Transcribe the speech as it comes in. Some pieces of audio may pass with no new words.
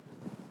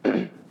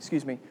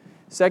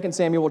2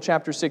 Samuel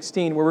chapter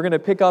 16, where we're going to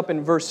pick up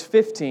in verse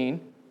 15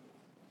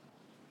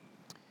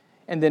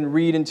 and then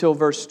read until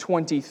verse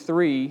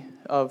 23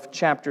 of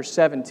chapter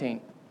 17.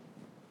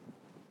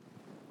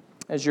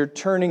 As you're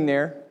turning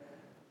there,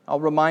 I'll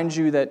remind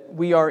you that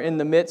we are in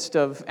the midst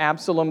of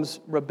Absalom's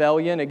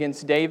rebellion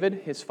against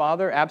David, his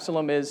father.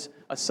 Absalom is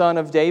a son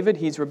of David.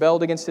 He's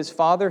rebelled against his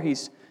father.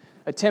 He's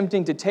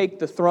attempting to take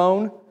the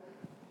throne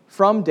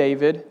from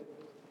David.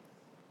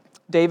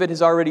 David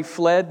has already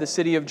fled the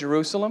city of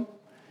Jerusalem.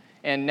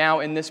 And now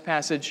in this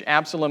passage,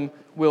 Absalom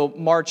will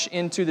march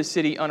into the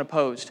city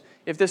unopposed.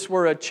 If this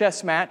were a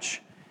chess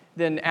match,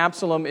 then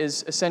Absalom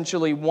is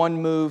essentially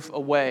one move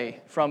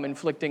away from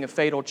inflicting a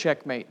fatal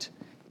checkmate.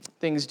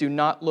 Things do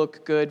not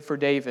look good for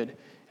David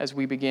as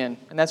we begin.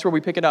 And that's where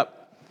we pick it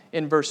up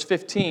in verse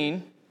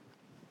 15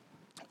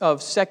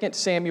 of 2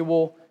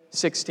 Samuel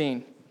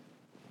 16.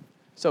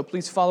 So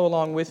please follow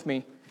along with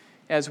me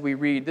as we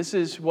read. This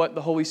is what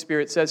the Holy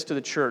Spirit says to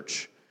the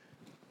church,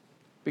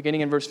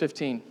 beginning in verse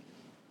 15.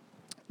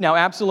 Now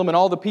Absalom and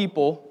all the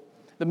people,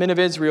 the men of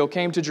Israel,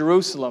 came to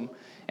Jerusalem,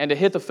 and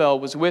Ahithophel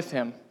was with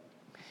him.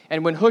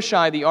 And when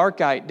Hushai the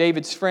Archite,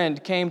 David's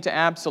friend, came to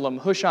Absalom,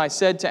 Hushai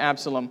said to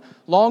Absalom,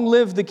 "Long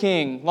live the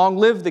king, long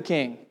live the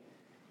king."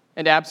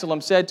 And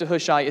Absalom said to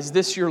Hushai, "Is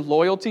this your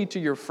loyalty to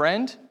your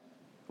friend?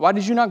 Why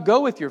did you not go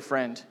with your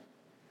friend?"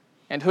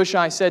 And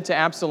Hushai said to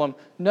Absalom,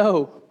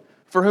 "No,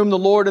 for whom the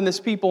Lord and this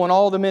people and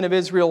all the men of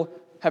Israel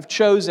have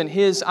chosen,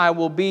 his I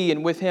will be,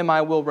 and with him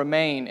I will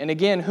remain. And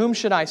again, whom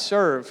should I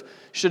serve?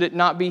 Should it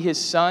not be his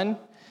son?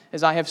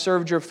 As I have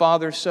served your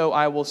father, so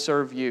I will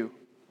serve you."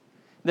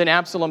 Then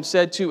Absalom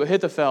said to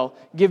Ahithophel,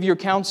 "Give your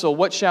counsel,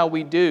 what shall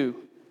we do?"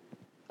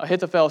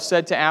 Ahithophel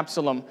said to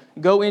Absalom,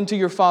 "Go into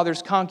your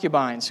father's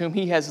concubines, whom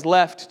he has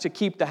left to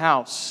keep the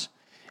house.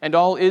 And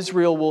all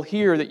Israel will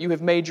hear that you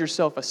have made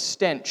yourself a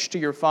stench to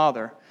your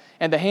father,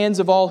 and the hands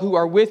of all who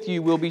are with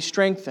you will be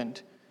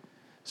strengthened."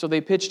 So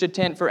they pitched a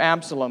tent for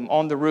Absalom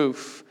on the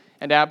roof,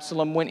 and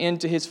Absalom went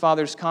into his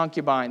father's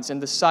concubines in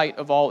the sight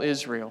of all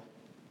Israel.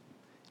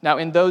 Now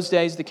in those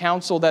days the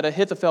counsel that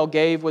Ahithophel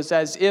gave was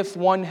as if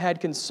one had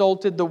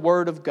consulted the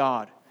word of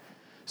God.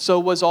 So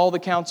was all the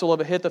counsel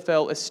of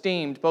Ahithophel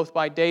esteemed, both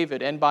by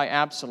David and by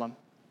Absalom.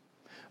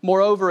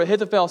 Moreover,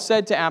 Ahithophel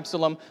said to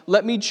Absalom,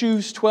 "Let me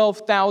choose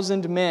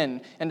 12,000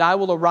 men, and I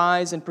will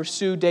arise and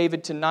pursue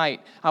David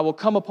tonight. I will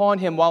come upon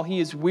him while he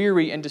is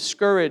weary and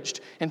discouraged,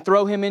 and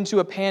throw him into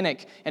a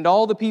panic, and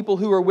all the people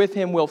who are with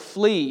him will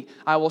flee.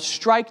 I will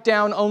strike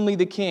down only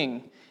the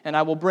king, and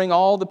I will bring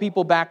all the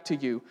people back to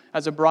you,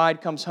 as a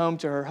bride comes home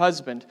to her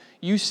husband.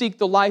 You seek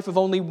the life of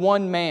only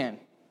one man,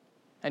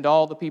 and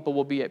all the people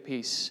will be at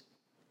peace."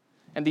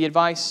 And the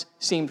advice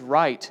seemed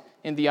right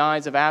in the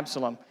eyes of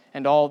Absalom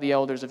and all the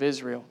elders of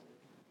Israel.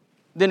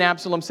 Then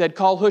Absalom said,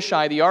 "Call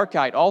Hushai the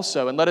Archite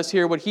also, and let us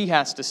hear what he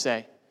has to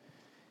say."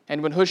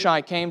 And when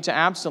Hushai came to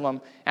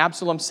Absalom,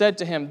 Absalom said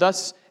to him,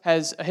 "Thus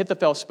has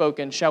Ahithophel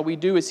spoken. Shall we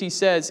do as he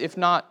says? If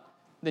not,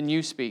 then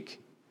you speak."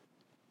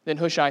 Then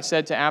Hushai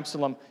said to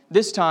Absalom,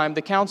 "This time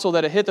the counsel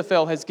that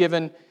Ahithophel has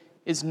given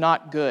is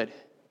not good."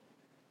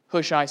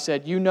 Hushai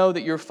said, "You know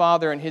that your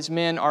father and his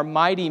men are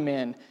mighty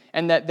men,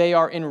 and that they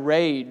are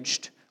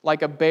enraged,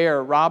 like a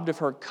bear robbed of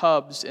her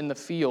cubs in the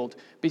field.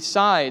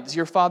 Besides,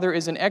 your father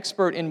is an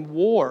expert in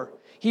war.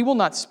 He will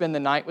not spend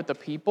the night with the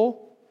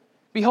people.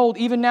 Behold,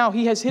 even now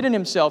he has hidden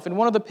himself in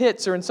one of the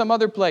pits or in some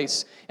other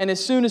place. And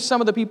as soon as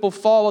some of the people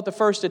fall at the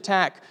first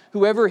attack,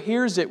 whoever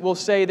hears it will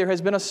say, 'There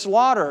has been a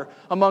slaughter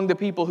among the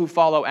people who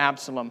follow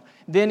Absalom.'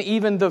 Then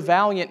even the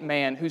valiant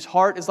man, whose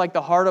heart is like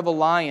the heart of a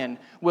lion,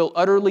 will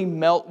utterly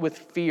melt with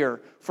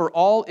fear. For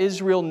all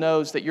Israel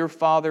knows that your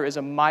father is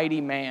a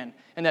mighty man,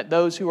 and that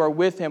those who are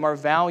with him are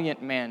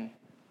valiant men.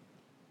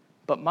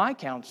 But my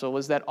counsel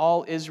is that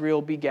all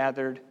Israel be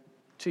gathered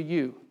to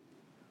you,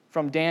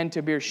 from Dan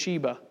to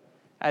Beersheba,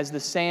 as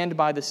the sand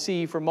by the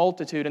sea for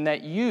multitude, and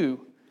that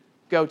you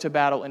go to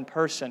battle in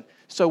person.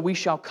 So we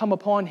shall come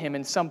upon him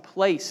in some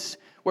place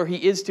where he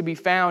is to be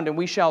found, and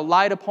we shall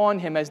light upon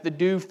him as the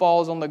dew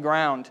falls on the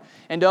ground.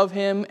 And of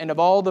him and of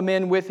all the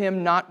men with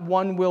him, not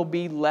one will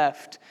be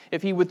left.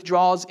 If he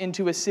withdraws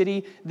into a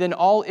city, then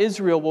all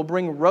Israel will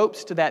bring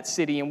ropes to that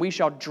city, and we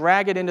shall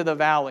drag it into the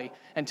valley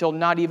until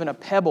not even a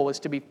pebble is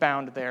to be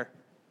found there."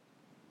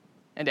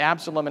 And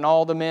Absalom and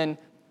all the men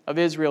of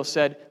Israel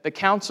said, "The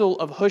counsel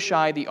of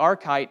Hushai the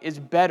Archite is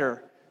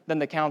better than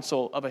the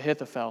counsel of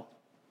Ahithophel."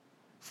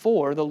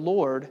 For the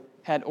Lord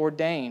had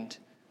ordained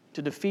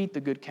to defeat the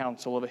good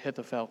counsel of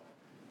Ahithophel,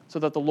 so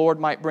that the Lord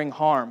might bring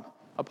harm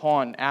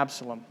upon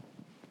Absalom.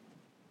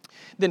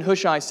 Then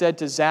Hushai said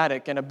to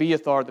Zadok and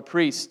Abiathar the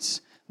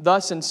priests,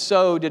 "Thus and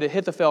so did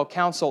Ahithophel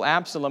counsel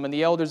Absalom and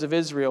the elders of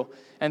Israel,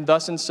 and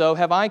thus and so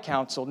have I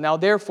counseled. Now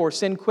therefore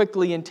send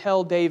quickly and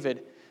tell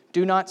David,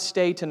 'Do not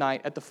stay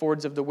tonight at the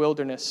fords of the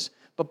wilderness,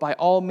 but by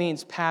all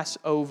means pass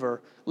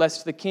over,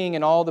 lest the king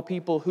and all the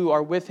people who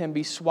are with him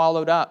be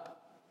swallowed up.'"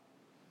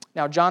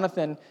 Now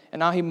Jonathan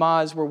and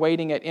Ahimaaz were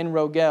waiting at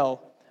En-Rogel.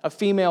 A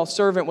female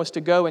servant was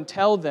to go and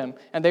tell them,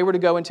 and they were to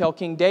go and tell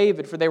King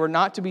David, for they were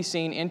not to be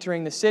seen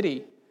entering the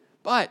city.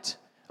 But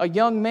a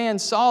young man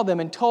saw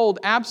them and told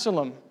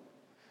Absalom.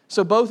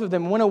 So both of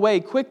them went away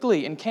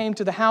quickly and came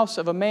to the house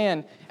of a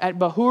man at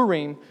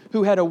Bahurim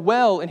who had a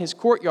well in his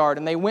courtyard,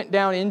 and they went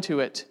down into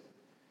it.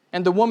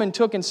 And the woman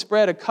took and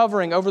spread a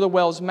covering over the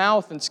well's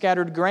mouth and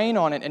scattered grain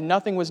on it, and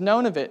nothing was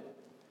known of it.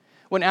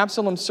 When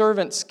Absalom's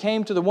servants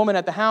came to the woman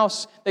at the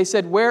house, they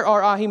said, "Where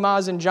are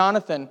Ahimaaz and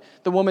Jonathan?"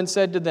 The woman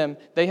said to them,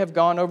 "They have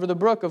gone over the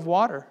brook of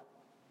water."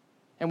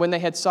 And when they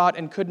had sought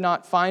and could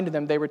not find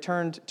them, they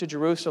returned to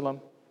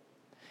Jerusalem.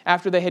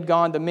 After they had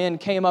gone, the men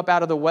came up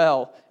out of the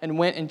well and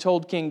went and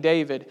told King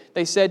David.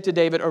 They said to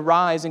David,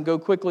 "Arise and go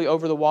quickly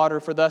over the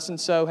water, for thus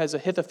and so has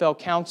Ahithophel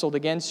counseled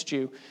against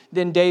you."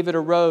 Then David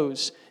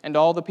arose, and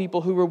all the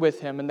people who were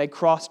with him, and they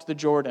crossed the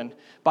Jordan.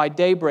 By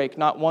daybreak,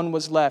 not one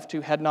was left who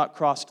had not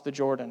crossed the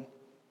Jordan.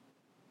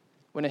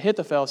 When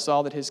Ahithophel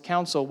saw that his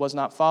counsel was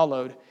not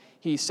followed,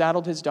 he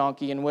saddled his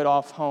donkey and went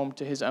off home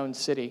to his own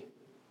city.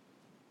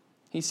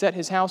 He set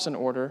his house in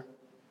order,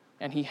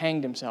 and he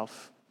hanged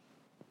himself,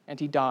 and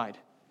he died,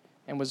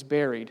 and was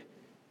buried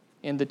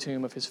in the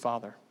tomb of his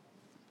father.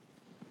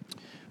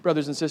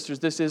 Brothers and sisters,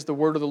 this is the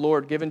word of the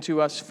Lord given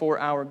to us for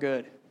our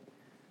good.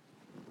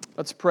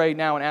 Let's pray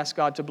now and ask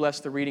God to bless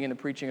the reading and the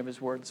preaching of his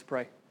word. Let's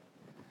pray.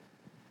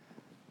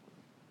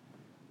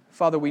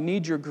 Father, we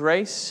need your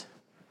grace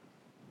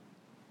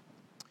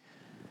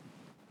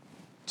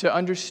to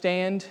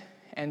understand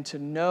and to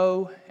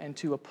know and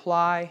to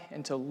apply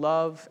and to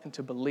love and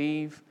to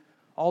believe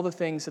all the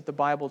things that the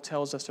Bible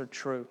tells us are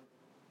true.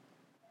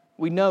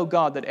 We know,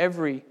 God, that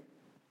every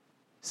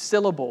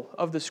syllable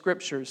of the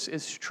Scriptures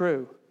is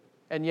true,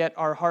 and yet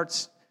our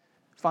hearts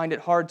find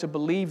it hard to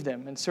believe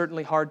them and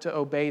certainly hard to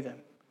obey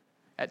them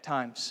at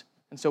times.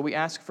 And so we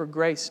ask for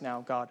grace now,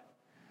 God.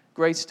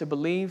 Grace to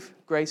believe,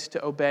 grace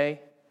to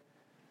obey,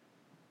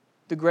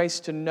 the grace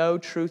to know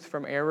truth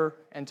from error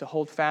and to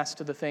hold fast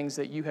to the things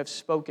that you have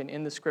spoken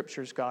in the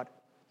Scriptures, God.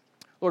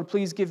 Lord,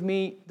 please give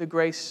me the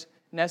grace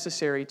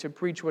necessary to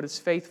preach what is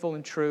faithful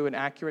and true and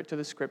accurate to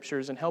the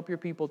Scriptures, and help your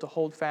people to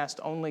hold fast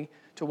only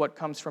to what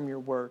comes from your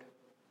word.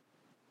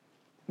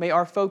 May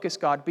our focus,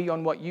 God, be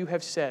on what you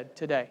have said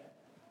today,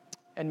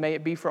 and may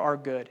it be for our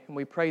good. And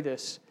we pray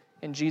this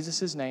in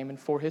Jesus' name and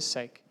for his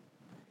sake.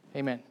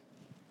 Amen.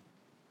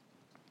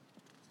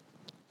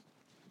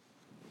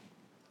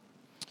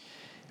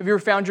 Have you ever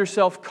found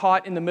yourself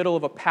caught in the middle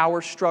of a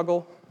power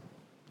struggle?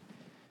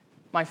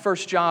 My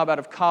first job out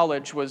of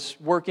college was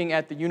working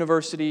at the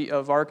University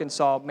of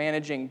Arkansas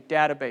managing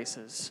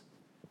databases.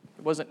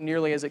 It wasn't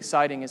nearly as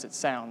exciting as it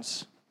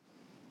sounds.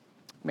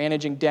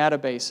 Managing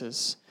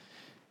databases.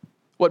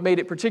 What made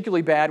it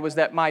particularly bad was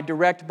that my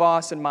direct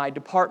boss and my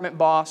department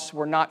boss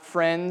were not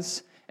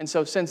friends. And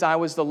so since I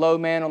was the low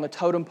man on the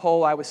totem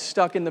pole, I was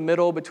stuck in the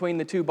middle between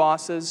the two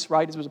bosses,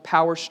 right? It was a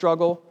power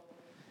struggle.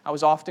 I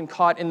was often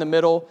caught in the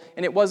middle,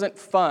 and it wasn't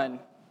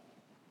fun.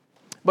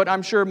 But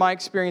I'm sure my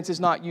experience is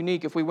not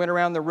unique. If we went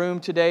around the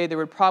room today, there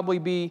would probably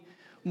be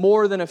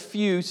more than a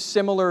few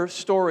similar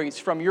stories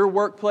from your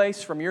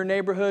workplace, from your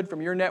neighborhood,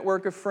 from your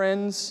network of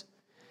friends.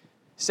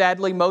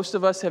 Sadly, most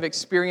of us have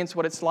experienced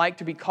what it's like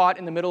to be caught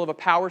in the middle of a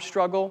power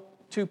struggle,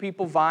 two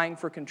people vying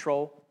for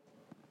control.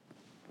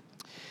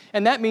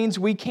 And that means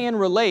we can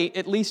relate,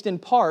 at least in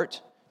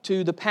part,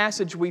 to the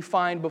passage we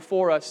find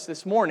before us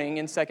this morning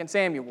in 2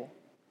 Samuel.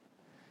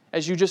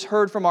 As you just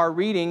heard from our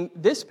reading,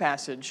 this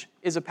passage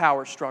is a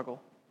power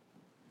struggle.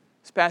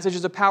 This passage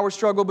is a power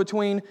struggle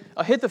between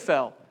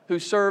Ahithophel, who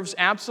serves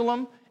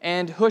Absalom,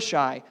 and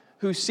Hushai,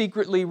 who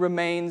secretly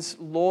remains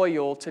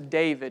loyal to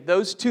David.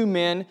 Those two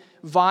men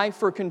vie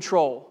for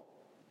control.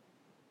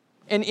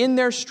 And in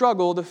their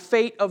struggle, the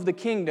fate of the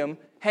kingdom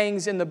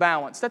hangs in the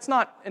balance. That's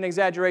not an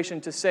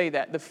exaggeration to say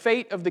that. The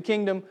fate of the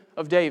kingdom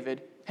of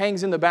David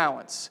hangs in the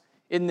balance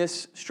in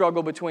this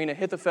struggle between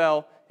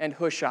Ahithophel and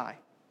Hushai.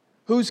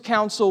 Whose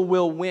counsel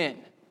will win?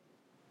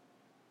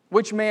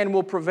 Which man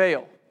will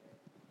prevail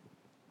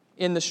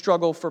in the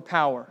struggle for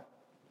power?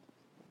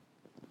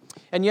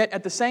 And yet,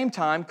 at the same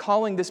time,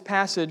 calling this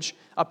passage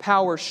a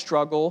power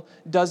struggle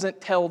doesn't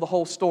tell the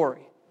whole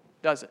story,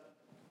 does it?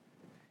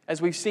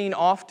 As we've seen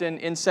often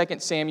in 2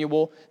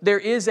 Samuel, there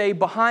is a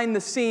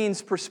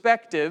behind-the-scenes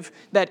perspective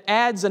that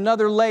adds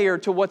another layer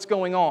to what's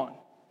going on.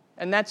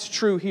 And that's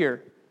true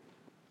here.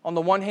 On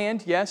the one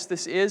hand, yes,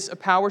 this is a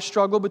power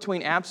struggle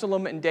between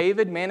Absalom and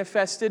David,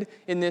 manifested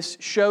in this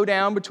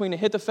showdown between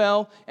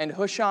Ahithophel and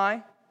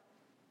Hushai.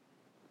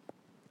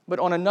 But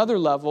on another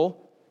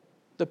level,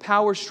 the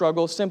power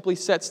struggle simply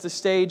sets the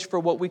stage for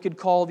what we could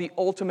call the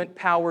ultimate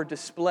power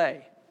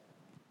display.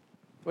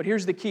 But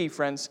here's the key,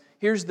 friends.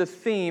 Here's the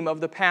theme of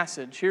the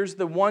passage. Here's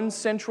the one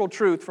central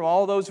truth from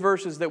all those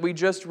verses that we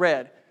just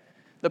read.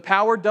 The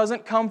power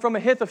doesn't come from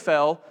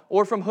Ahithophel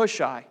or from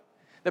Hushai.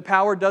 The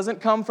power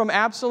doesn't come from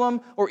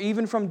Absalom or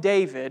even from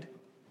David.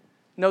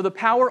 No, the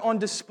power on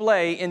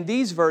display in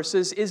these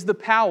verses is the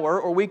power,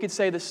 or we could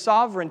say the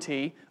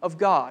sovereignty of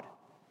God.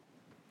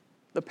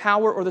 The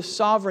power or the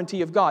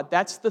sovereignty of God.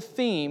 That's the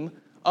theme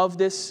of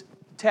this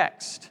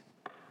text.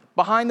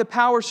 Behind the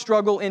power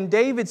struggle in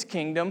David's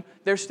kingdom,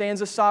 there stands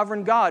a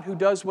sovereign God who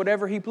does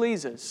whatever he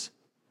pleases.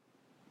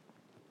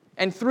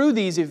 And through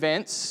these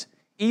events,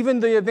 even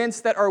the events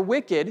that are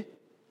wicked,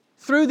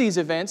 through these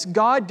events,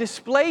 God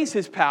displays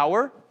His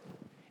power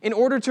in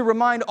order to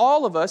remind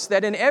all of us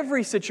that in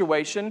every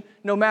situation,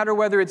 no matter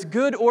whether it's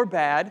good or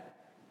bad,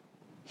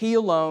 He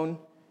alone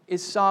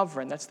is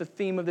sovereign. That's the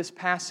theme of this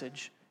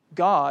passage.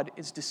 God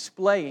is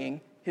displaying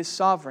His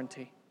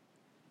sovereignty.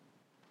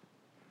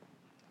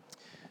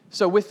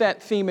 So with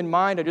that theme in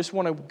mind, I just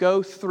want to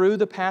go through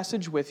the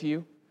passage with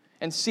you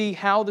and see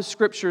how the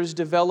Scriptures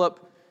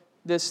develop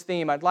this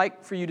theme. I'd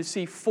like for you to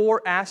see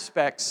 4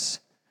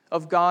 aspects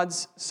of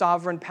God's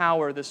sovereign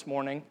power this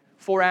morning,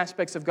 4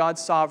 aspects of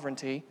God's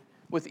sovereignty,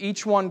 with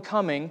each one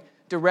coming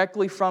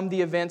directly from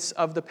the events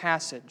of the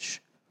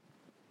passage.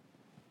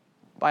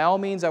 By all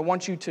means, I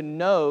want you to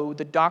know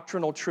the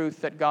doctrinal truth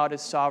that God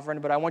is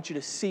sovereign, but I want you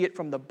to see it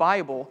from the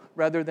Bible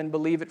rather than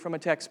believe it from a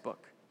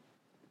textbook.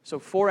 So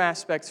 4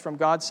 aspects from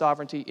God's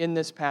sovereignty in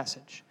this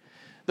passage.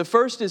 The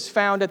first is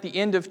found at the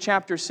end of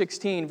chapter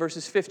 16,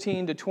 verses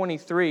 15 to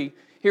 23.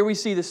 Here we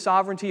see the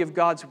sovereignty of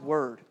God's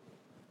Word.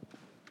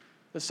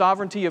 The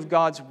sovereignty of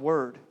God's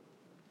Word.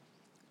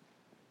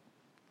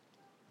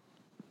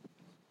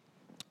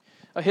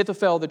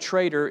 Ahithophel the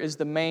traitor is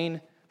the main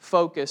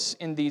focus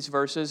in these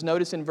verses.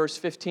 Notice in verse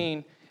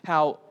 15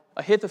 how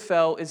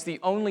Ahithophel is the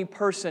only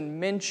person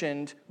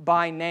mentioned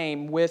by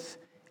name with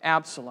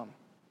Absalom.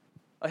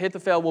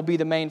 Ahithophel will be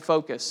the main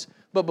focus.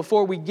 But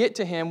before we get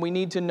to him, we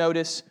need to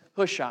notice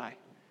Hushai.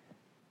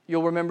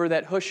 You'll remember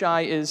that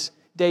Hushai is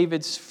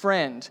David's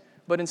friend.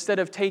 But instead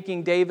of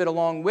taking David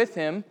along with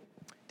him,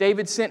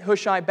 David sent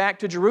Hushai back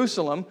to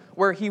Jerusalem,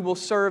 where he will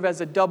serve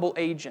as a double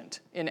agent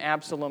in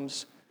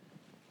Absalom's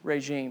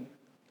regime.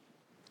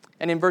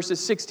 And in verses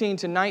 16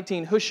 to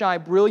 19, Hushai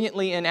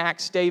brilliantly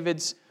enacts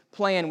David's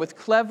plan. With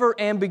clever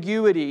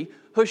ambiguity,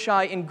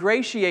 Hushai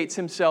ingratiates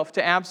himself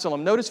to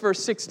Absalom. Notice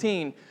verse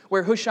 16,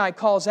 where Hushai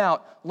calls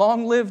out,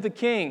 "Long live the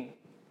king."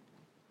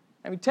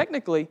 I mean,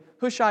 technically,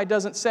 Hushai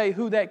doesn't say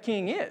who that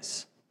king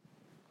is.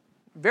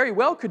 Very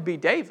well could be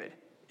David,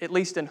 at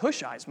least in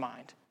Hushai's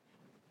mind.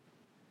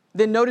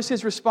 Then notice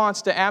his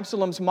response to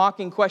Absalom's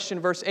mocking question,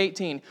 verse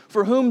 18.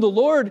 "For whom the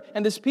Lord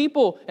and His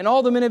people and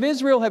all the men of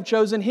Israel have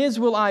chosen, his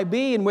will I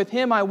be, and with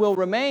him I will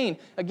remain."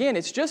 Again,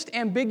 it's just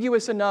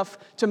ambiguous enough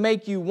to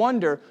make you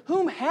wonder,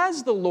 whom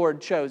has the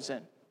Lord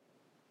chosen?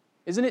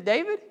 Isn't it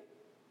David?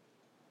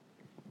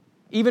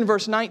 Even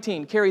verse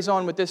 19 carries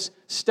on with this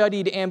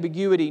studied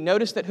ambiguity.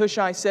 Notice that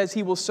Hushai says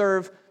he will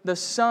serve the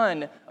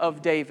son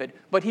of David,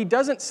 but he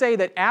doesn't say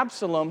that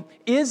Absalom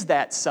is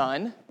that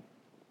son.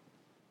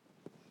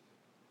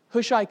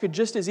 Hushai could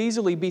just as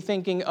easily be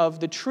thinking of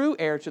the true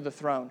heir to the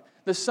throne,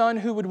 the son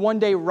who would one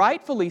day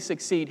rightfully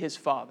succeed his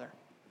father.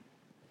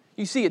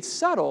 You see, it's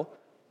subtle,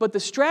 but the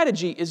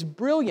strategy is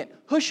brilliant.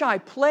 Hushai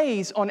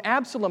plays on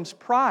Absalom's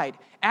pride.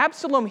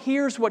 Absalom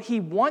hears what he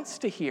wants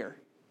to hear.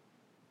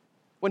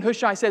 When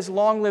Hushai says,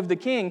 "Long live the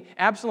king,"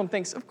 Absalom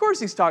thinks, of course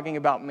he's talking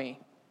about me.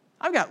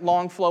 I've got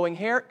long flowing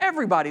hair.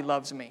 Everybody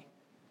loves me.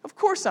 Of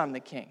course I'm the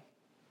king.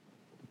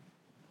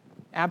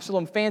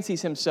 Absalom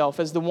fancies himself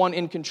as the one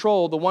in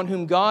control, the one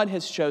whom God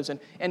has chosen.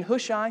 And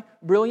Hushai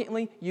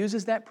brilliantly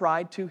uses that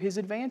pride to his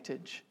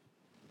advantage.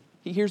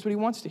 He hears what he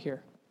wants to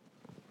hear.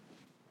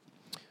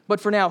 But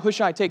for now,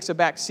 Hushai takes a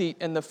back seat,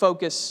 and the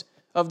focus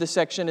of the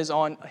section is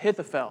on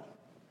Ahithophel.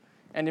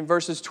 And in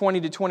verses 20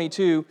 to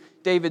 22,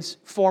 David's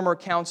former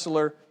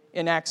counselor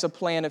enacts a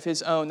plan of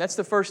his own. That's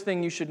the first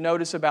thing you should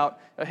notice about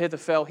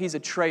Ahithophel. He's a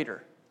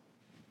traitor.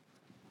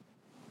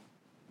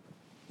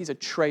 He's a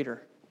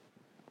traitor.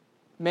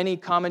 Many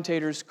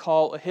commentators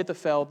call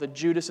Ahithophel the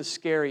Judas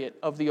Iscariot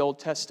of the Old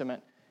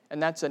Testament,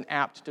 and that's an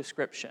apt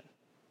description.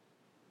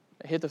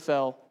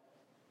 Ahithophel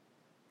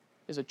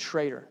is a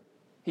traitor.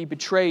 He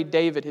betrayed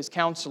David, his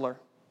counselor.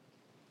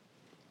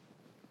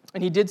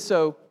 And he did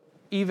so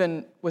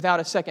even without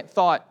a second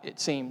thought, it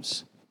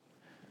seems.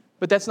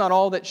 But that's not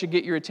all that should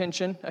get your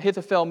attention.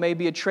 Ahithophel may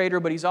be a traitor,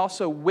 but he's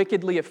also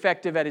wickedly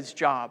effective at his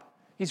job.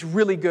 He's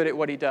really good at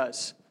what he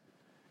does.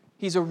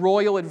 He's a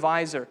royal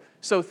advisor.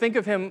 So think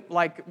of him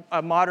like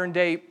a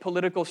modern-day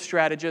political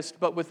strategist,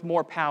 but with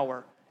more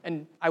power.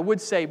 And I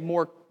would say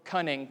more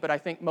cunning, but I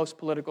think most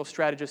political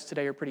strategists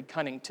today are pretty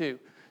cunning too.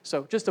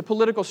 So just a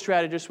political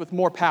strategist with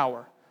more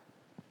power.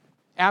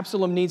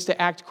 Absalom needs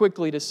to act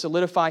quickly to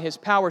solidify his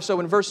power. So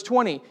in verse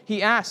 20,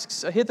 he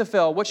asks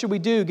Ahithophel, "What should we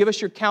do? Give us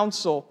your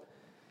counsel."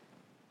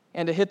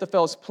 And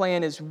Ahithophel's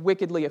plan is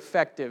wickedly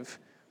effective.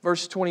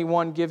 Verse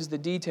 21 gives the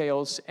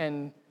details,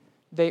 and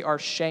they are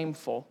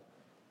shameful.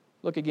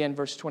 Look again,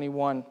 verse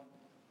 21.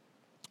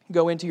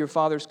 "Go into your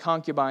father's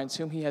concubines,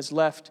 whom he has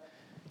left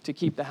to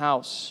keep the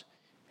house.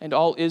 And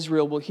all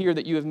Israel will hear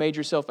that you have made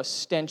yourself a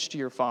stench to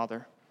your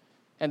father,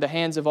 and the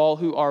hands of all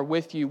who are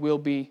with you will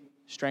be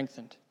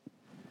strengthened."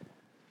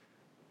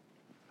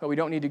 But we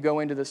don't need to go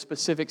into the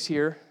specifics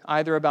here,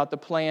 either about the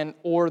plan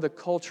or the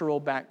cultural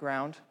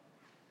background.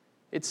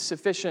 It's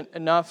sufficient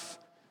enough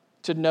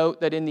to note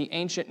that in the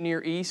ancient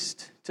Near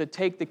East, to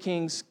take the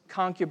king's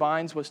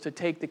concubines was to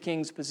take the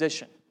king's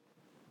position.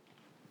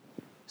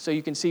 So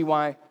you can see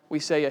why we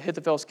say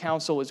Ahithophel's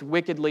counsel is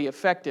wickedly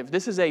effective.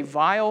 This is a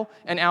vile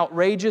and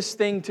outrageous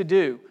thing to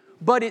do,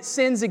 but it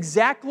sends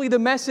exactly the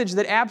message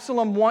that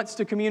Absalom wants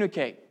to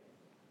communicate.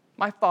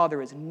 My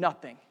father is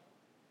nothing,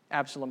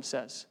 Absalom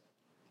says.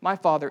 My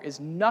father is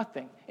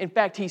nothing. In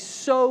fact, he's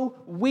so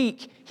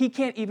weak, he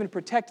can't even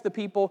protect the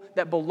people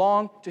that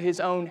belong to his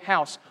own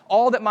house.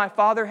 All that my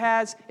father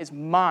has is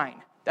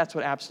mine. That's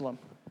what Absalom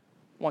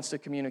wants to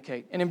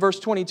communicate. And in verse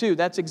 22,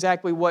 that's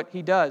exactly what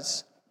he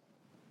does.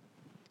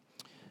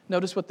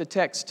 Notice what the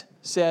text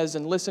says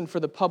and listen for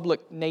the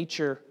public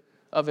nature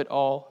of it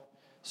all.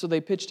 So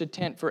they pitched a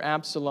tent for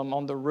Absalom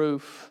on the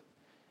roof,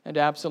 and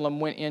Absalom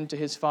went into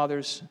his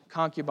father's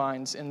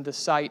concubines in the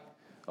sight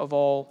of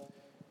all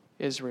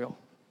Israel.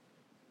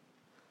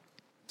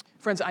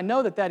 Friends, I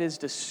know that that is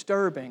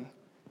disturbing,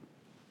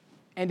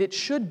 and it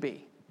should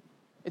be.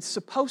 It's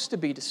supposed to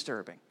be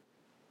disturbing.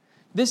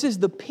 This is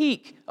the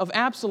peak of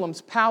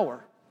Absalom's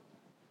power.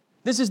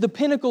 This is the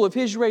pinnacle of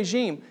his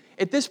regime.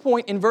 At this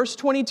point, in verse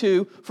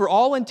 22, for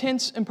all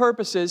intents and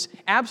purposes,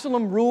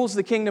 Absalom rules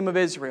the kingdom of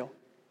Israel.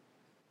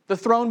 The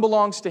throne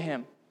belongs to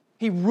him.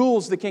 He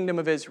rules the kingdom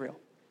of Israel.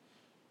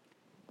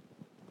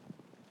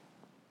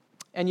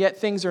 And yet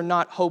things are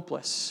not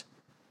hopeless.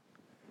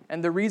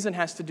 And the reason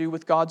has to do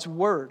with God's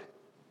word.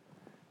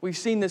 We've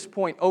seen this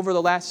point over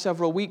the last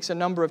several weeks a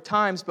number of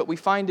times, but we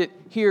find it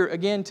here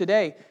again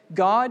today.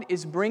 God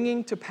is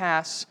bringing to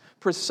pass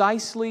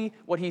precisely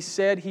what He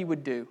said He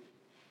would do.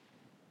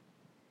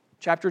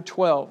 Chapter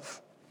 12,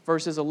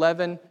 verses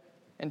 11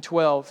 and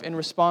 12. In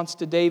response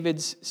to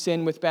David's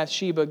sin with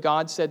Bathsheba,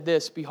 God said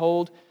this,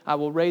 "Behold, I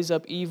will raise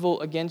up evil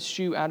against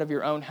you out of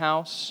your own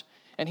house,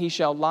 and he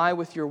shall lie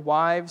with your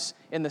wives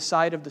in the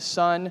sight of the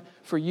sun,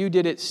 for you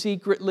did it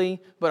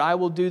secretly, but I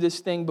will do this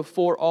thing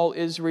before all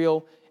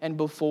Israel and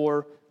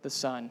before the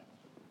sun."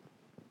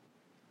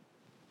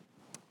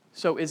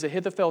 So is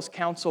Ahithophel's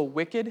counsel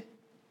wicked?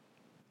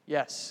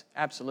 Yes,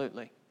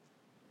 absolutely.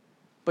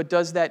 But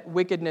does that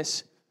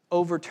wickedness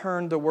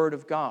overturn the word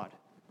of God?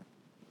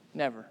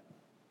 Never.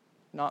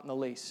 Not in the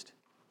least.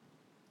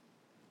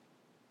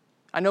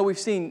 I know we've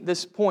seen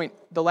this point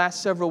the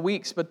last several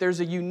weeks, but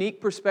there's a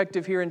unique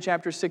perspective here in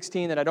chapter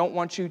 16 that I don't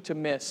want you to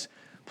miss.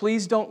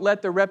 Please don't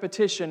let the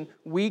repetition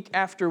week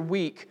after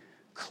week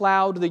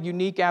cloud the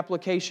unique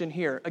application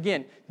here.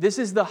 Again, this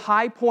is the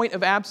high point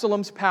of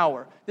Absalom's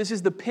power. This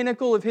is the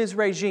pinnacle of his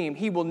regime.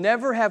 He will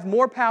never have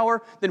more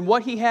power than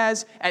what he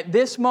has at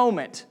this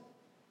moment.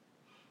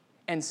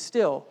 And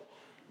still,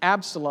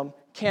 Absalom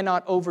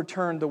cannot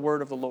overturn the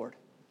word of the Lord.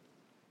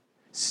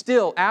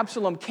 Still,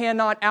 Absalom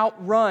cannot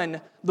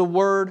outrun the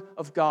word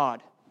of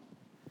God.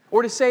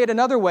 Or to say it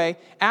another way,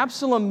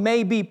 Absalom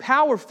may be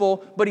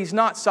powerful, but he's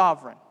not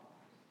sovereign.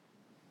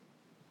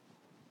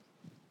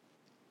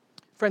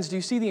 Friends, do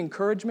you see the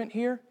encouragement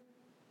here?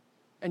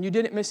 And you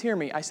didn't mishear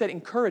me. I said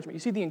encouragement.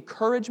 You see the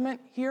encouragement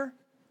here?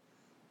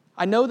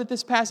 I know that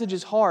this passage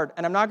is hard,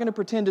 and I'm not going to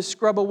pretend to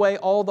scrub away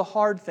all the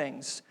hard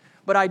things.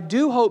 But I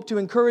do hope to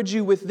encourage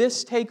you with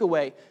this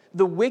takeaway.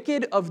 The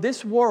wicked of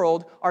this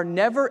world are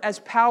never as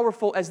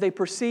powerful as they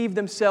perceive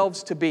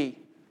themselves to be.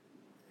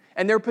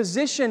 And their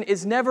position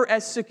is never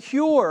as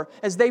secure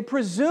as they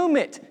presume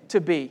it to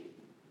be.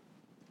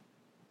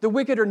 The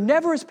wicked are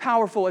never as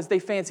powerful as they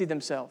fancy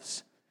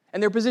themselves.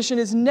 And their position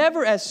is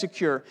never as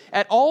secure.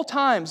 At all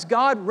times,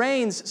 God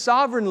reigns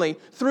sovereignly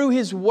through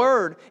His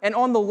Word. And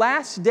on the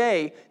last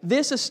day,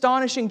 this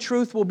astonishing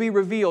truth will be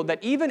revealed,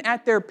 that even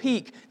at their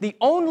peak, the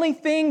only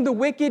thing the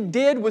wicked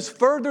did was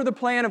further the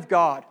plan of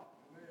God.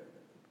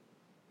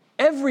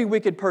 Every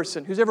wicked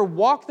person who's ever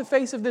walked the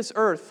face of this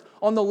earth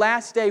on the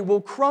last day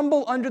will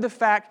crumble under the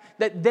fact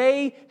that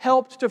they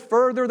helped to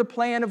further the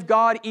plan of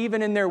God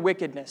even in their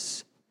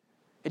wickedness.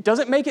 It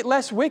doesn't make it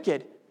less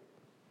wicked,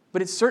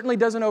 but it certainly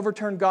doesn't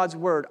overturn God's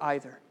word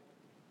either.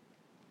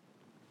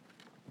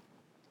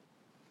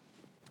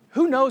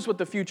 Who knows what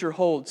the future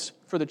holds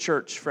for the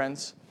church,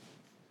 friends?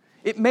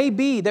 It may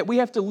be that we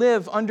have to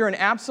live under an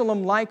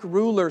Absalom-like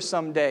ruler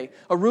someday,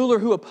 a ruler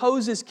who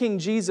opposes King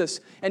Jesus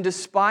and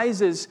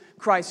despises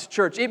Christ's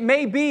church. It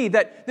may be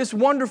that this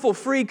wonderful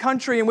free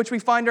country in which we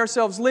find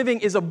ourselves living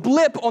is a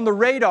blip on the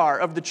radar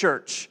of the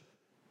church.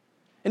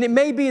 And it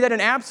may be that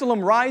an Absalom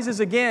rises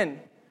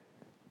again.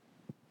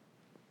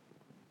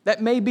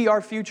 That may be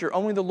our future.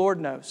 Only the Lord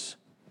knows.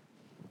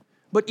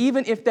 But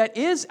even if that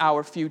is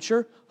our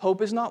future,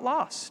 hope is not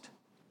lost.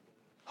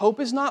 Hope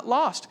is not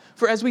lost.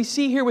 For as we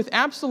see here with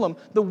Absalom,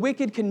 the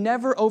wicked can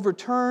never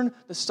overturn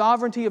the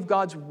sovereignty of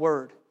God's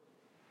word.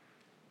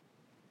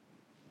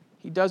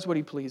 He does what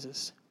He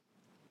pleases.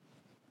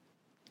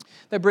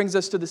 That brings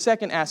us to the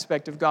second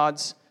aspect of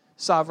God's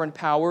sovereign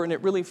power, and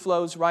it really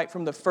flows right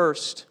from the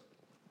first.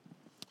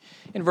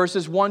 In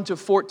verses 1 to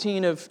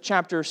 14 of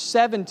chapter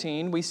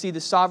 17, we see the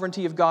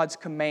sovereignty of God's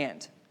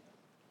command.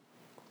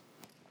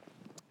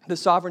 The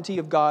sovereignty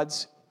of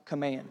God's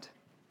command.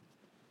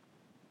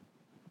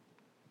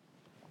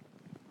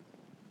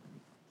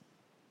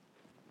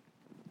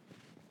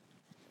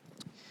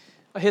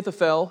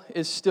 Ahithophel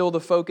is still the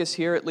focus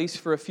here, at least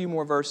for a few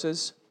more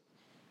verses.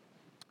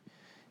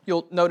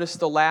 You'll notice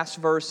the last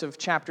verse of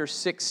chapter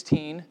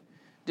 16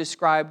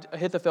 described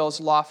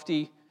Ahithophel's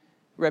lofty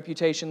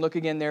reputation. Look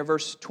again there,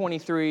 verse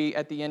 23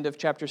 at the end of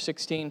chapter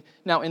 16.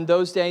 Now, in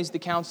those days, the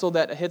counsel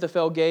that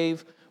Ahithophel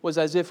gave was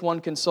as if one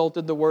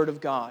consulted the word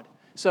of God.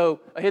 So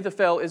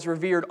Ahithophel is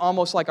revered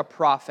almost like a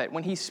prophet.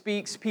 When he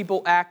speaks,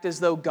 people act as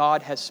though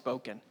God has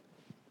spoken.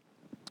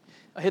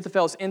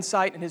 Ahithophel's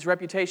insight and his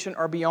reputation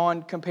are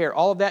beyond compare.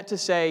 All of that to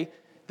say,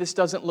 this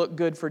doesn't look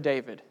good for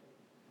David.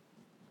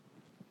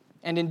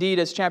 And indeed,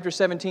 as chapter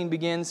 17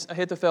 begins,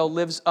 Ahithophel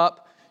lives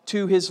up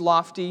to his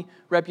lofty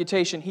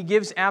reputation. He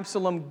gives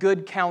Absalom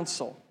good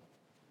counsel.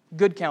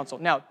 Good counsel.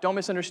 Now, don't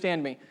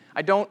misunderstand me.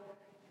 I don't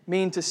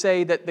mean to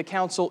say that the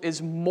counsel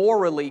is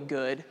morally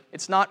good.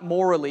 It's not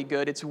morally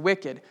good, it's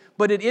wicked.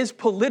 But it is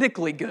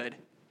politically good.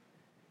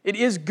 It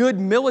is good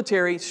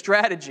military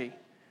strategy.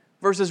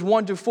 Verses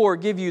 1 to 4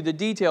 give you the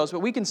details,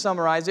 but we can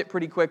summarize it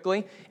pretty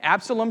quickly.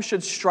 Absalom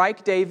should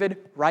strike David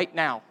right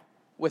now,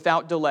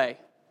 without delay.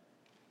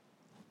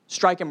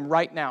 Strike him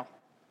right now.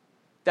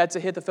 That's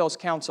Ahithophel's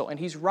counsel, and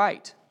he's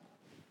right.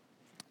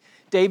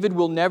 David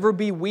will never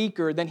be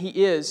weaker than he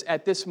is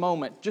at this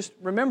moment. Just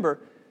remember,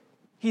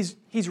 he's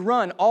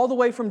run all the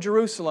way from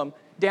Jerusalem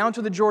down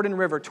to the Jordan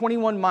River,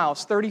 21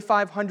 miles,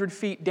 3,500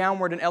 feet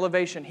downward in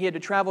elevation. He had to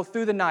travel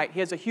through the night. He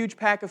has a huge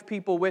pack of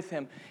people with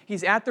him.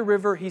 He's at the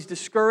river. He's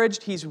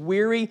discouraged. He's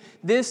weary.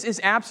 This is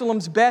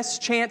Absalom's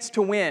best chance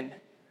to win.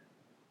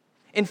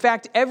 In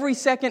fact, every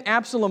second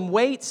Absalom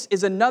waits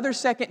is another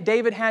second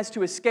David has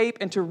to escape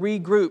and to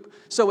regroup.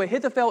 So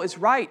Ahithophel is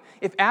right.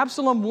 If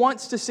Absalom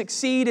wants to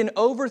succeed in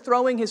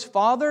overthrowing his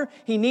father,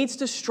 he needs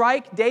to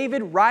strike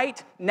David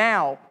right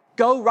now.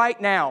 Go right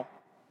now.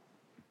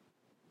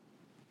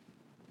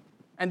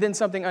 And then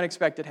something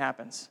unexpected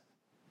happens.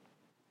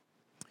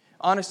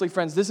 Honestly,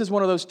 friends, this is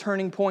one of those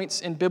turning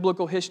points in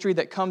biblical history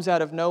that comes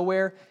out of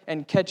nowhere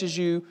and catches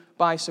you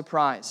by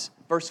surprise.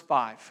 Verse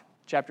 5,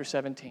 chapter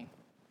 17.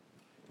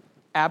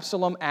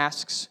 Absalom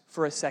asks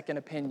for a second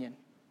opinion.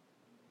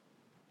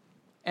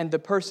 And the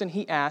person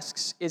he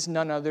asks is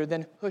none other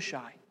than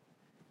Hushai,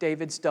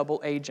 David's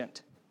double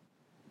agent.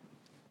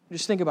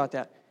 Just think about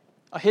that.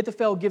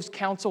 Ahithophel gives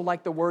counsel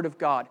like the word of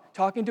God.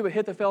 Talking to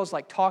Ahithophel is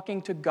like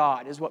talking to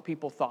God, is what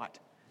people thought.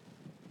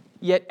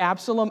 Yet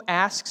Absalom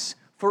asks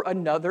for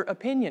another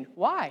opinion.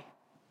 Why?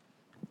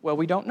 Well,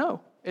 we don't know,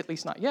 at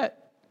least not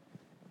yet.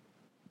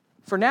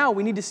 For now,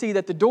 we need to see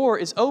that the door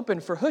is open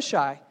for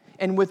Hushai,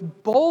 and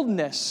with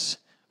boldness,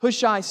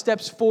 Hushai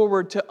steps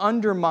forward to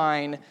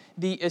undermine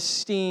the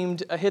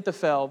esteemed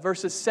Ahithophel.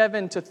 Verses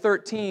 7 to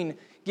 13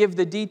 give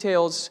the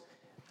details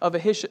of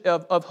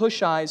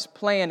Hushai's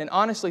plan. And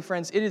honestly,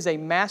 friends, it is a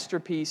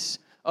masterpiece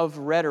of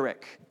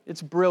rhetoric.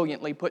 It's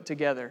brilliantly put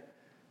together.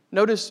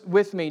 Notice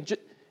with me,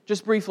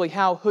 just briefly,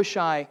 how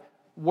Hushai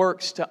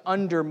works to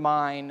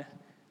undermine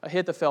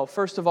Ahithophel.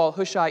 First of all,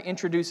 Hushai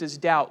introduces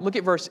doubt. Look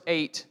at verse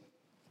 8.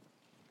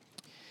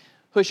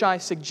 Hushai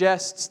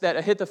suggests that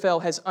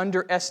Ahithophel has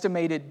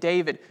underestimated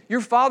David.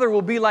 Your father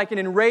will be like an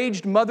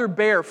enraged mother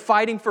bear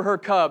fighting for her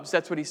cubs.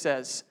 That's what he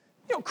says.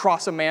 You don't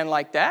cross a man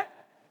like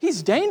that.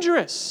 He's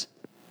dangerous.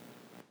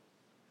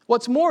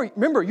 What's more,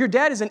 remember, your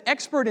dad is an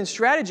expert in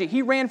strategy.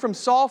 He ran from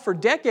Saul for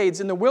decades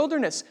in the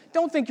wilderness.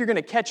 Don't think you're going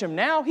to catch him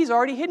now. He's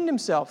already hidden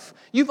himself.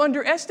 You've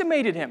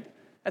underestimated him.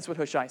 That's what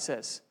Hushai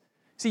says.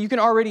 See, you can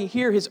already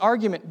hear his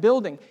argument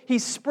building.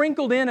 He's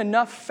sprinkled in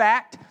enough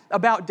fact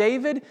about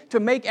David to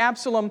make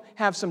Absalom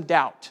have some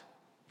doubt.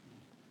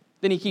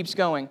 Then he keeps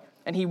going,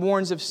 and he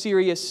warns of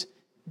serious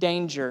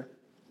danger.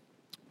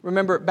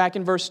 Remember, back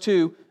in verse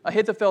 2,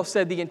 Ahithophel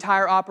said the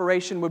entire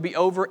operation would be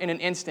over in an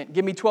instant.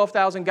 Give me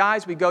 12,000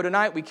 guys, we go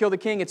tonight, we kill the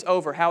king, it's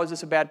over. How is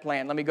this a bad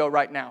plan? Let me go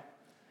right now.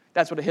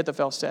 That's what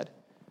Ahithophel said.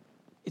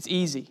 It's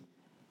easy.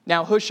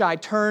 Now Hushai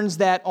turns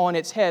that on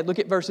its head. Look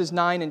at verses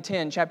 9 and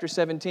 10, chapter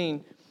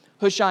 17.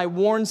 Hushai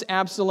warns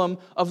Absalom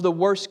of the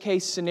worst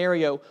case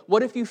scenario.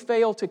 What if you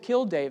fail to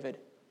kill David?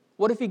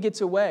 What if he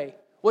gets away?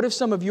 What if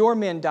some of your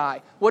men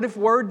die? What if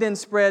word then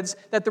spreads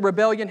that the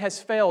rebellion has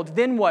failed?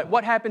 Then what?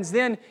 What happens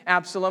then,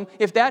 Absalom?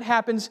 If that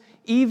happens,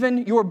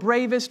 even your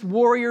bravest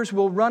warriors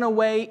will run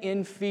away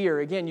in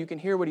fear. Again, you can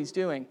hear what he's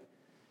doing.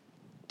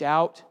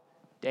 Doubt,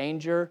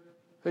 danger.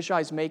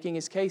 Hushai's making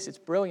his case. It's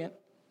brilliant.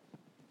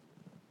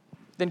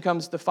 Then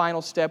comes the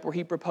final step where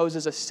he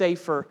proposes a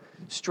safer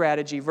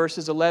strategy.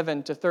 Verses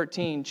 11 to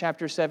 13,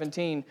 chapter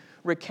 17,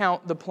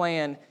 recount the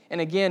plan.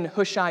 And again,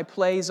 Hushai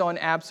plays on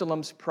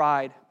Absalom's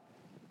pride.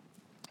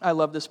 I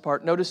love this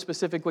part. Notice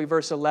specifically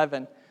verse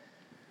 11.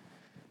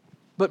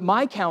 But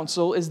my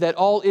counsel is that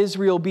all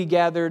Israel be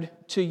gathered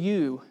to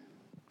you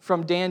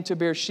from Dan to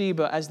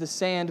Beersheba as the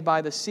sand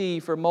by the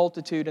sea for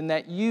multitude, and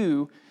that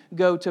you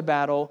go to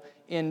battle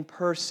in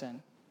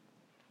person.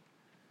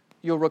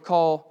 You'll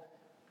recall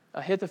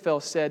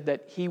Ahithophel said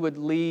that he would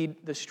lead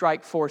the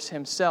strike force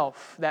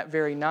himself that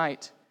very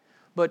night.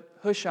 But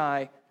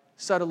Hushai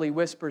subtly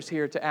whispers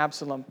here to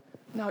Absalom,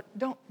 no,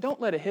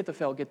 don't let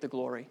Ahithophel get the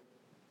glory.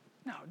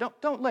 No,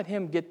 don't let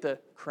him get the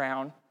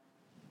crown.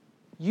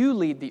 You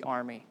lead the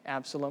army,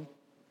 Absalom.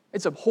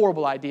 It's a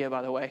horrible idea,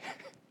 by the way.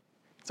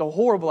 It's a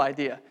horrible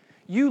idea.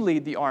 You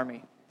lead the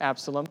army,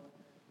 Absalom.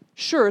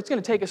 Sure, it's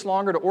going to take us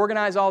longer to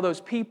organize all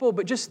those people,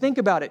 but just think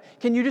about it.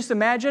 Can you just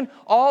imagine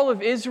all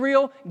of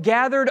Israel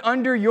gathered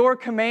under your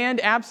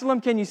command,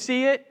 Absalom? Can you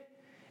see it?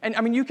 And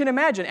I mean, you can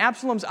imagine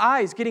Absalom's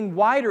eyes getting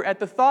wider at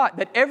the thought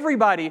that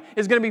everybody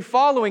is going to be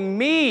following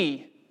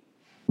me.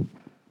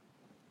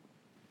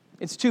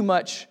 It's too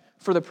much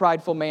for the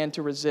prideful man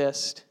to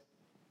resist.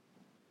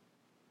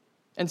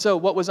 And so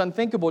what was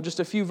unthinkable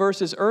just a few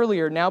verses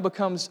earlier now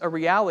becomes a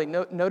reality.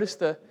 Notice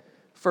the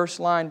first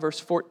line, verse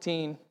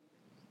 14.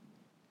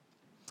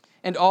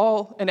 And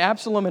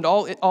Absalom and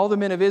all the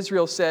men of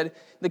Israel said,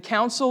 the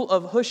counsel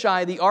of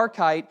Hushai the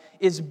Archite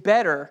is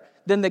better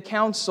than the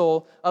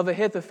counsel of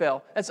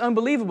Ahithophel. That's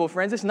unbelievable,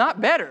 friends. It's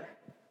not better.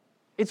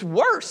 It's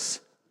worse.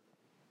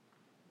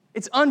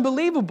 It's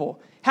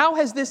unbelievable. How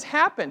has this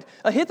happened?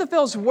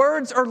 Ahithophel's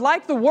words are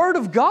like the word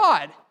of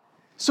God.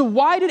 So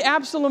why did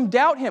Absalom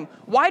doubt him?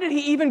 Why did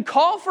he even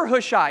call for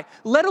Hushai,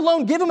 let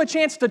alone give him a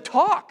chance to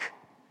talk?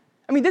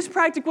 I mean, this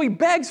practically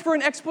begs for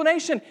an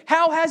explanation.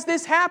 How has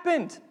this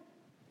happened?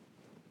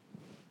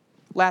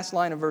 Last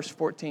line of verse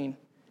 14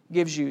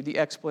 gives you the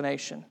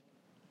explanation.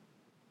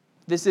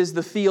 This is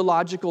the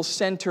theological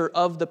center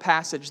of the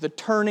passage, the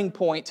turning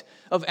point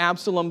of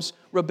Absalom's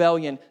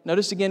rebellion.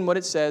 Notice again what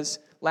it says,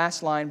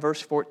 last line,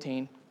 verse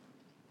 14.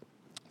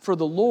 For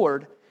the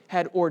Lord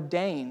had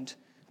ordained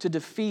to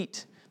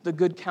defeat the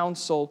good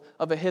counsel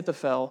of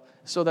Ahithophel,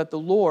 so that the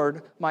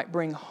Lord might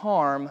bring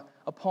harm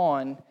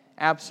upon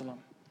Absalom.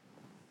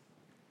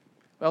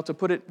 Well, to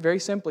put it very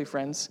simply,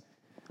 friends,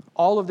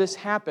 all of this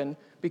happened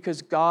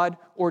because God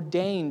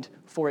ordained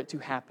for it to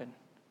happen.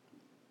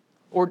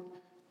 Or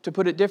to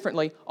put it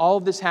differently, all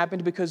of this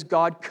happened because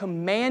God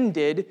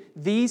commanded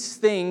these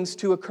things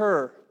to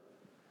occur.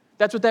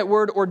 That's what that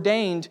word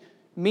ordained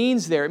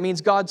means there. It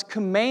means God's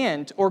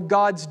command or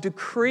God's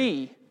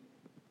decree.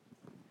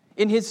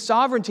 In His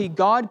sovereignty,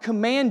 God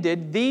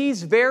commanded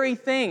these very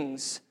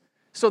things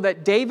so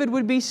that David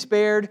would be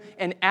spared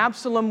and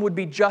Absalom would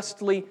be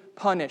justly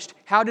punished.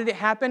 How did it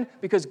happen?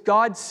 Because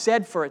God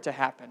said for it to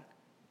happen.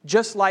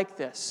 Just like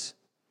this.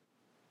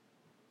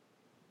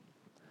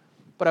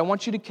 But I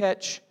want you to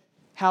catch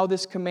how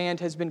this command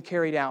has been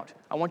carried out.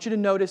 I want you to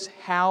notice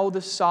how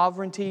the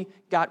sovereignty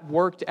got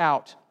worked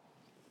out.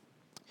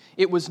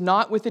 It was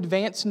not with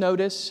advance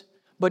notice,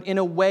 but in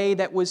a way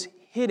that was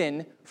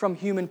hidden from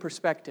human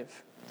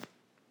perspective.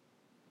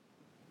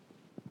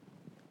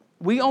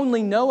 We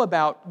only know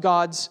about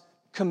God's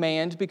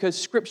command because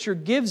Scripture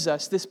gives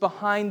us this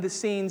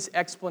behind-the-scenes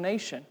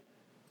explanation.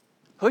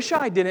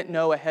 Hushai didn't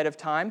know ahead of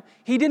time.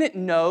 He didn't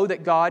know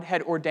that God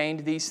had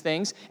ordained these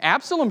things.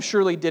 Absalom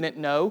surely didn't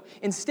know.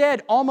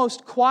 Instead,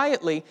 almost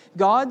quietly,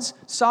 God's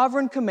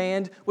sovereign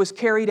command was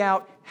carried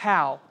out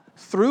how?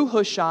 Through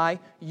Hushai,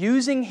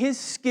 using his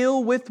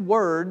skill with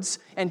words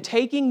and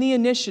taking the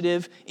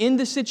initiative in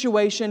the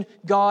situation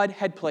God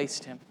had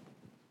placed him.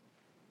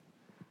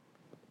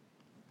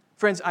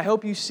 Friends, I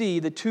hope you see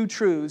the two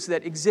truths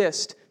that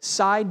exist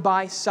side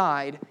by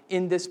side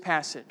in this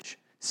passage.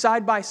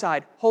 Side by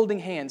side, holding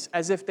hands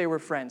as if they were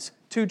friends.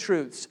 Two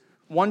truths.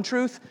 One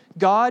truth,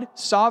 God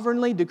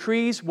sovereignly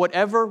decrees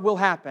whatever will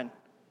happen.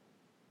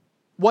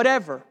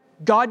 Whatever.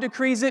 God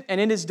decrees it and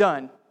it is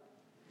done.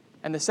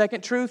 And the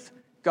second truth,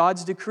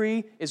 God's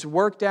decree is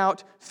worked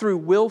out through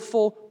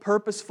willful,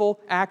 purposeful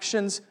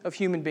actions of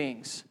human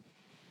beings.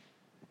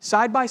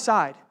 Side by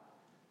side,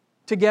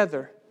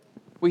 together,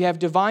 we have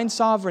divine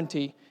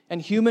sovereignty and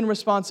human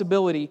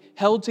responsibility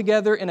held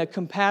together in a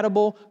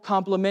compatible,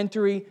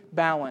 complementary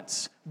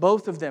balance.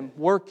 Both of them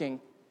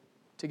working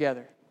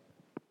together.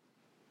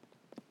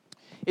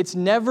 It's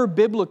never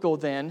biblical,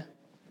 then,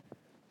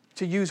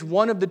 to use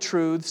one of the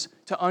truths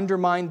to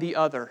undermine the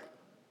other.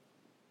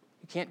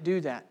 You can't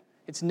do that.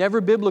 It's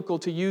never biblical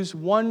to use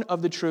one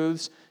of the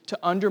truths to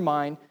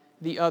undermine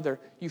the other.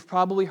 You've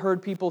probably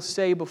heard people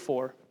say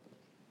before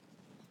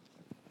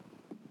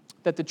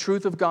that the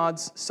truth of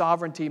God's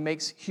sovereignty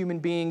makes human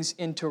beings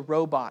into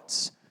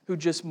robots who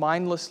just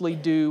mindlessly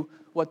do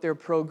what they're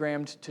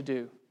programmed to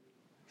do.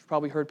 You've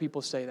probably heard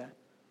people say that.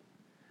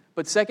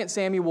 But 2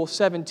 Samuel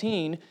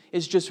 17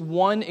 is just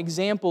one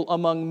example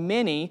among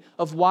many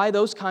of why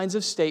those kinds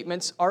of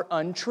statements are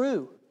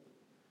untrue.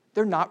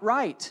 They're not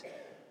right.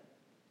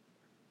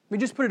 Let me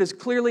just put it as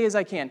clearly as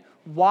I can.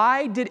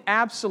 Why did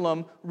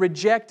Absalom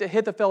reject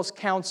Ahithophel's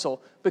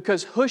counsel?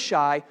 Because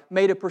Hushai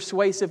made a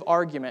persuasive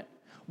argument.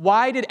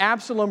 Why did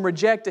Absalom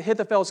reject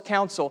Ahithophel's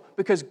counsel?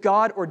 Because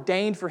God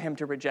ordained for him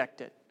to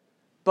reject it.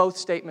 Both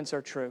statements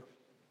are true.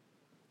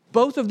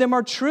 Both of them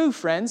are true,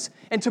 friends.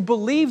 And to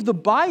believe the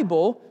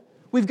Bible,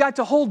 we've got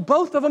to hold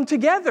both of them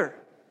together.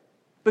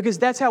 Because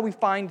that's how we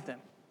find them.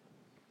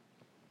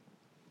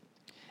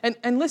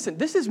 And listen,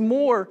 this is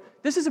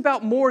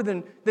about more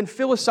than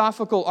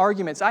philosophical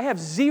arguments. I have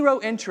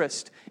zero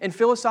interest in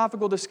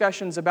philosophical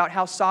discussions about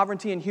how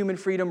sovereignty and human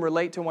freedom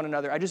relate to one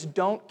another. I just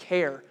don't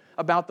care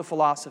about the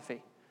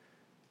philosophy.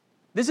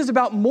 This is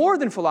about more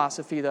than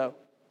philosophy, though.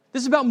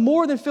 This is about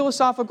more than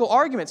philosophical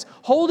arguments.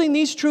 Holding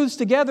these truths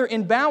together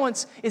in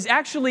balance is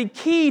actually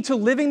key to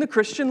living the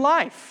Christian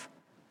life.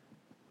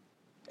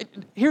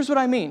 Here's what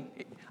I mean.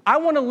 I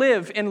want to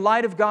live in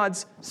light of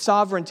God's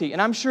sovereignty,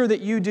 and I'm sure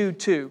that you do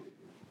too,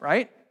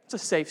 right? It's a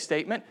safe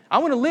statement. I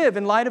want to live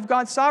in light of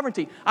God's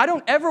sovereignty. I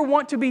don't ever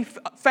want to be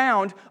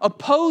found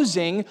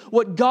opposing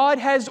what God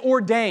has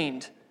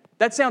ordained.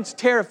 That sounds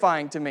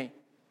terrifying to me.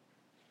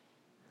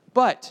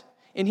 But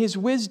in His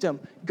wisdom,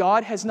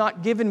 God has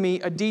not given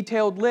me a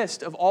detailed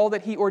list of all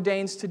that He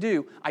ordains to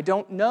do. I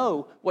don't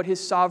know what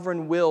His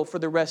sovereign will for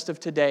the rest of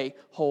today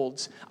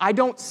holds. I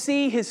don't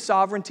see His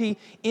sovereignty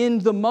in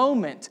the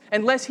moment.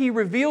 Unless He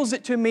reveals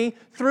it to me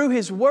through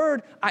His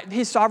Word,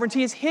 His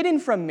sovereignty is hidden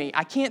from me.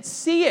 I can't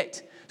see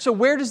it. So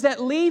where does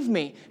that leave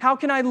me? How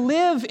can I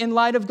live in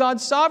light of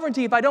God's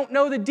sovereignty if I don't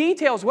know the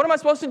details? What am I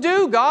supposed to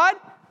do, God?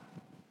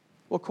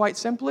 Well, quite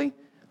simply,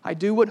 I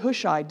do what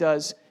Hushai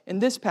does in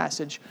this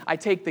passage. I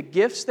take the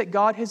gifts that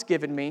God has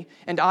given me,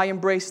 and I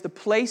embrace the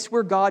place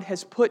where God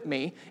has put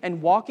me,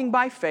 and walking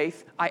by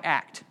faith, I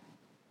act.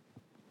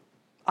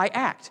 I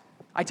act.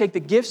 I take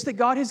the gifts that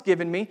God has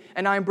given me,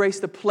 and I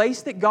embrace the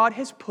place that God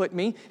has put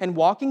me, and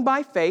walking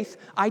by faith,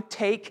 I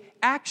take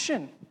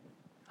action.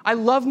 I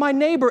love my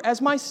neighbor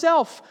as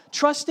myself,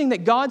 trusting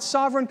that God's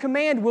sovereign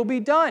command will be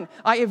done.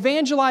 I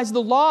evangelize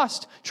the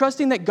lost,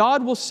 trusting that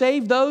God will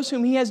save those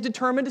whom He has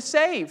determined to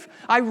save.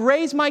 I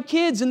raise my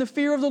kids in the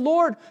fear of the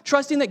Lord,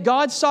 trusting that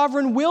God's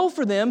sovereign will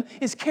for them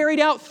is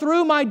carried out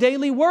through my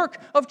daily work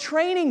of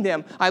training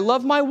them. I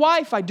love my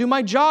wife. I do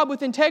my job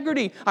with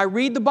integrity. I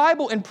read the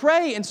Bible and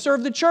pray and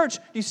serve the church.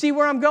 Do you see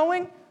where I'm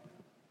going?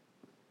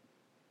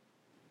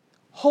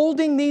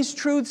 Holding these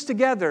truths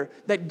together,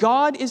 that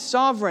God is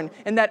sovereign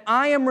and that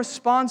I am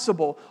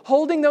responsible,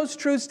 holding those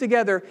truths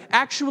together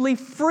actually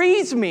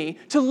frees me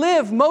to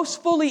live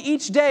most fully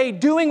each day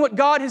doing what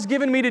God has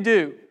given me to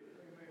do.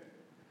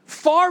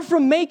 Far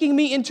from making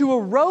me into a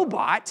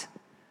robot,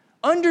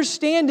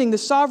 understanding the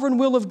sovereign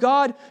will of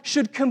God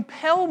should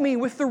compel me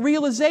with the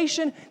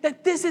realization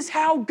that this is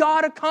how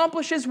God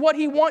accomplishes what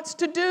He wants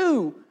to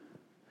do.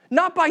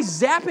 Not by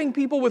zapping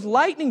people with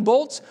lightning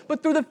bolts,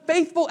 but through the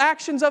faithful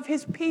actions of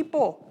His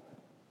people.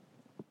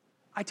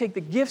 I take the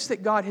gifts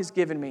that God has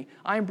given me.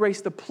 I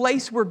embrace the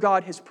place where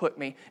God has put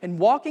me. And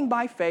walking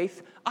by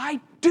faith, I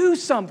do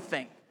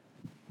something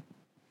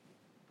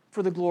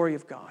for the glory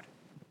of God.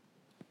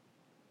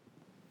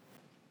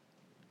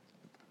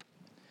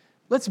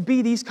 Let's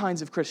be these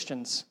kinds of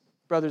Christians,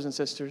 brothers and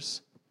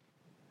sisters.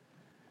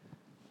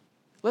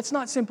 Let's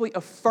not simply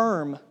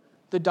affirm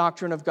the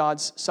doctrine of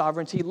God's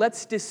sovereignty.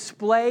 Let's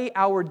display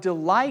our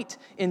delight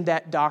in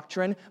that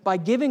doctrine by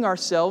giving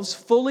ourselves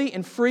fully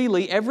and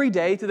freely every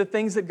day to the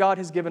things that God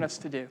has given us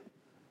to do.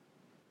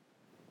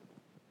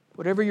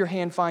 Whatever your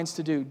hand finds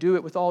to do, do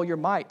it with all your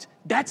might.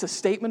 That's a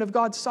statement of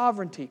God's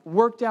sovereignty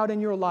worked out in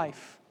your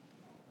life.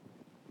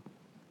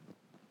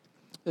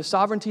 The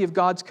sovereignty of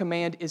God's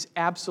command is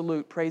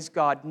absolute, praise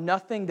God.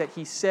 Nothing that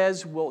He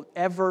says will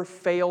ever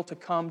fail to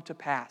come to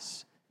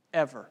pass,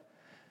 ever.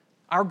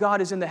 Our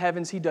God is in the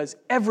heavens. He does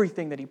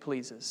everything that He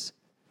pleases.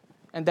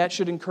 And that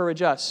should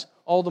encourage us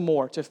all the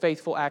more to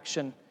faithful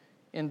action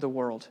in the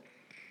world.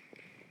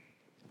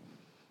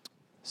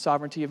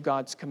 Sovereignty of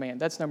God's command.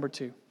 That's number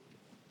 2.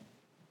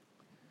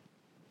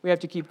 We have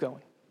to keep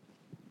going.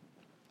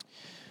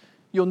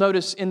 You'll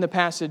notice in the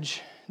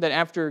passage that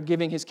after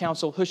giving his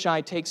counsel,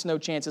 Hushai takes no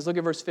chances. Look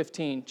at verse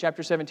 15,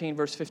 chapter 17,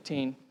 verse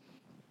 15.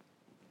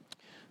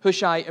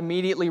 Hushai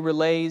immediately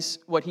relays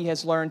what he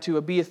has learned to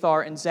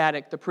Abiathar and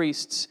Zadok, the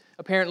priests.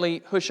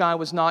 Apparently, Hushai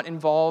was not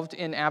involved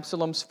in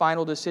Absalom's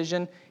final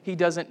decision. He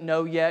doesn't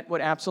know yet what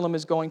Absalom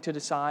is going to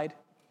decide.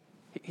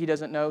 He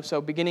doesn't know.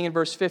 So beginning in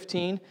verse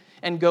 15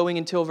 and going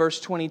until verse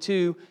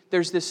 22,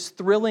 there's this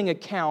thrilling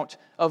account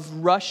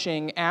of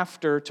rushing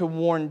after to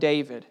warn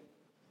David.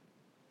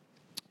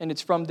 And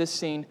it's from this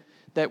scene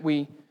that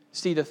we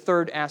see the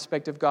third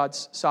aspect of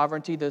God's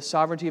sovereignty, the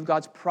sovereignty of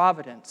God's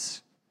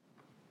providence.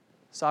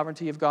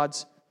 Sovereignty of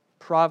God's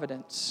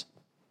providence.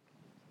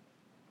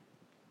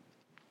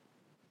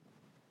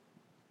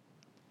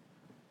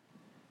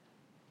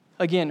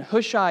 Again,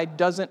 Hushai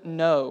doesn't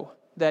know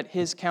that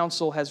his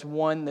counsel has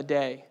won the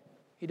day.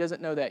 He doesn't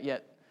know that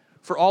yet.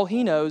 For all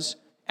he knows,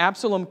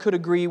 Absalom could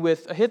agree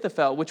with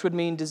Ahithophel, which would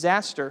mean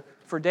disaster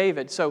for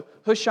David. So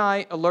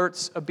Hushai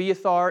alerts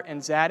Abiathar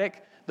and Zadok.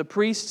 The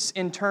priests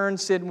in turn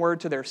send word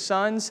to their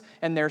sons,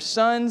 and their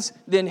sons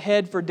then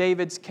head for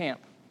David's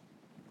camp.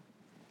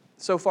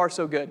 So far,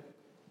 so good.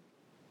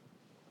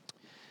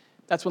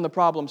 That's when the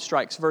problem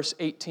strikes. Verse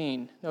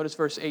 18. Notice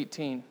verse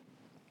 18.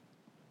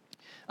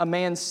 A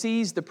man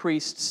sees the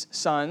priest's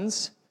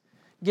sons,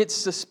 gets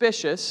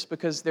suspicious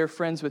because they're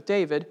friends with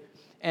David,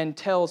 and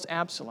tells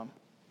Absalom.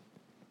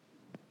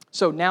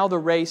 So now the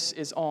race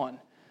is on.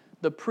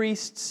 The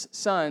priest's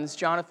sons,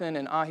 Jonathan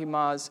and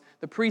Ahimaaz,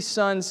 the priest's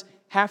sons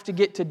have to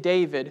get to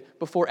David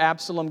before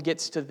Absalom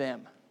gets to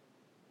them.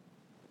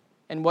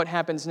 And what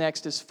happens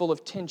next is full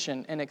of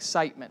tension and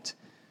excitement.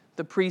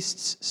 The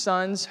priest's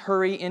sons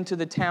hurry into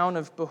the town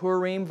of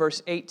Bahurim,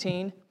 verse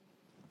 18.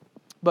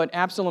 But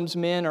Absalom's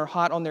men are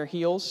hot on their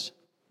heels.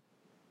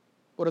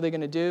 What are they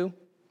going to do?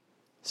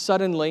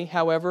 Suddenly,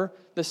 however,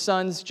 the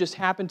sons just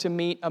happen to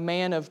meet a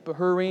man of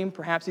Bahurim.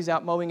 Perhaps he's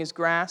out mowing his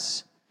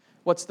grass.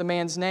 What's the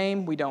man's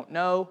name? We don't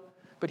know.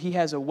 But he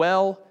has a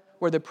well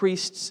where the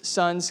priest's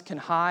sons can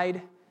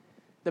hide.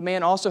 The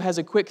man also has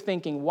a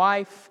quick-thinking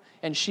wife,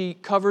 and she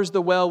covers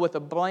the well with a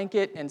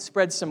blanket and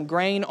spreads some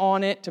grain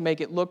on it to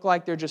make it look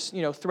like they're just,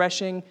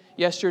 threshing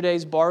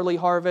yesterday's barley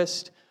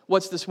harvest.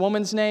 What's this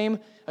woman's name?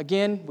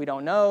 Again, we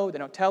don't know. They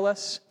don't tell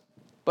us.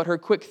 But her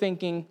quick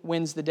thinking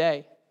wins the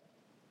day.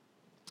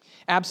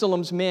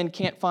 Absalom's men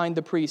can't find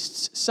the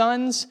priest's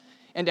sons,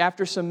 and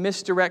after some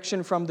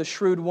misdirection from the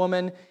shrewd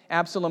woman,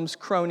 Absalom's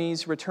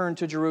cronies return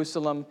to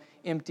Jerusalem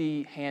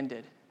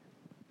empty-handed.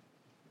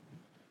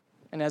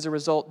 And as a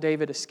result,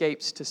 David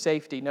escapes to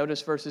safety.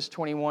 Notice verses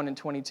 21 and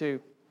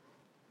 22.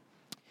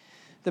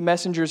 The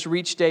messengers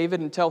reach David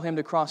and tell him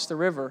to cross the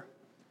river.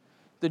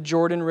 The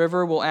Jordan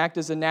River will act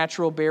as a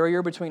natural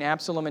barrier between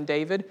Absalom and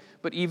David,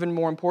 but even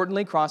more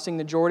importantly, crossing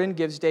the Jordan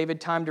gives David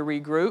time to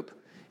regroup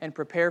and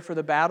prepare for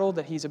the battle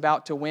that he's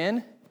about to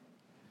win.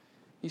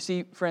 You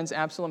see, friends,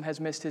 Absalom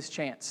has missed his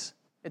chance.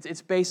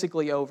 It's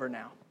basically over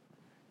now.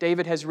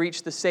 David has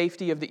reached the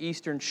safety of the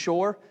eastern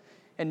shore,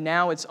 and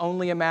now it's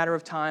only a matter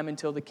of time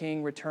until the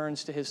king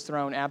returns to his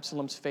throne.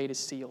 Absalom's fate is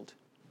sealed.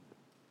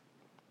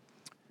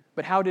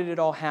 But how did it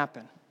all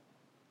happen?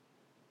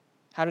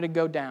 How did it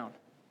go down?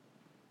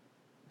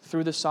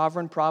 Through the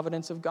sovereign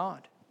providence of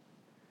God.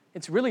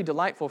 It's really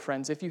delightful,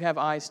 friends, if you have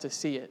eyes to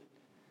see it.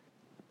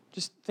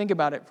 Just think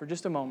about it for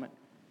just a moment.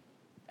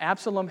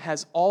 Absalom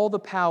has all the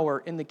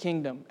power in the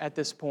kingdom at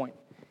this point.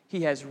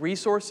 He has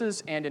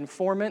resources and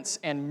informants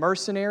and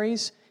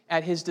mercenaries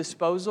at his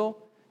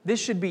disposal.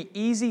 This should be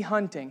easy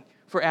hunting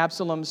for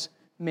Absalom's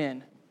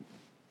men.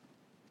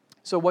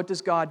 So what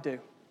does God do?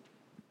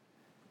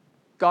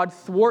 God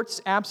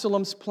thwarts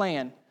Absalom's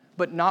plan,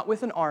 but not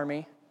with an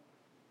army,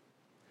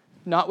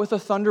 not with a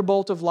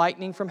thunderbolt of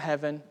lightning from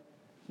heaven,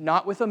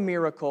 not with a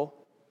miracle.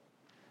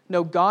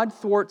 No, God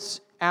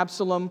thwarts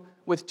Absalom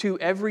with two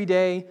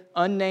everyday,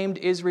 unnamed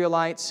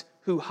Israelites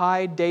who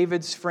hide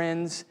David's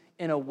friends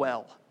in a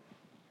well.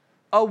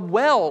 A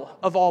well,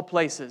 of all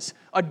places.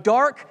 A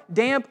dark,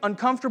 damp,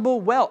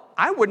 uncomfortable well.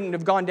 I wouldn't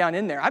have gone down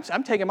in there.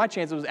 I'm taking my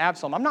chances with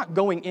Absalom. I'm not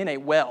going in a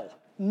well.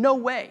 No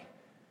way.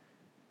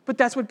 But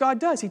that's what God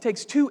does. He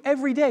takes two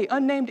everyday,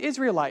 unnamed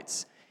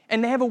Israelites,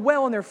 and they have a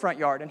well in their front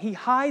yard, and he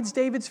hides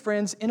David's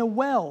friends in a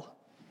well.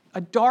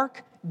 A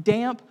dark,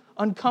 damp,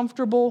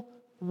 uncomfortable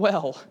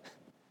well.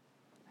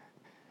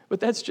 But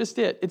that's just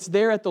it. It's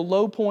there at the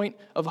low point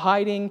of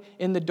hiding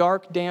in the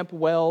dark, damp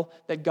well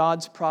that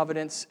God's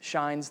providence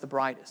shines the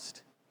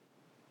brightest.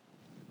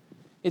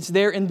 It's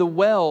there in the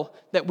well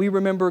that we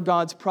remember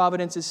God's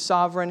providence is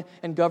sovereign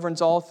and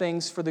governs all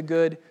things for the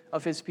good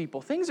of his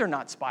people. Things are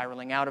not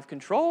spiraling out of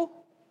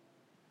control.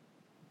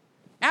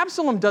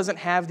 Absalom doesn't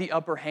have the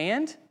upper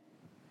hand.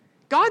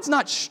 God's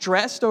not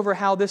stressed over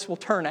how this will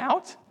turn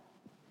out.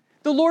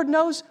 The Lord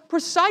knows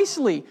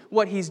precisely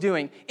what he's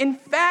doing. In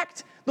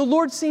fact, the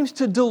Lord seems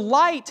to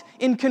delight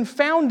in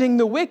confounding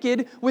the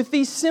wicked with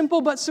these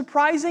simple but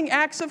surprising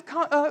acts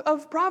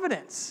of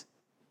providence.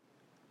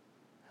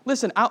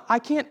 Listen, I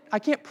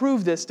can't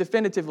prove this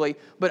definitively,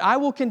 but I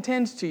will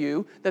contend to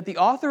you that the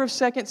author of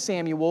 2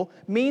 Samuel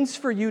means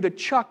for you to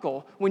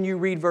chuckle when you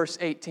read verse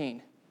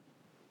 18.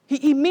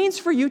 He means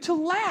for you to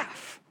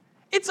laugh.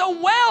 It's a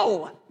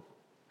well.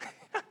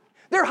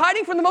 They're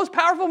hiding from the most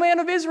powerful man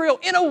of Israel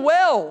in a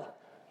well.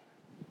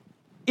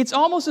 It's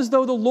almost as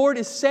though the Lord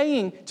is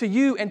saying to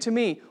you and to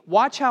me,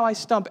 watch how I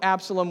stump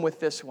Absalom with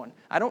this one.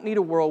 I don't need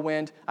a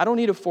whirlwind. I don't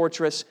need a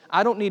fortress.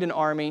 I don't need an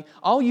army.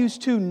 I'll use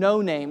two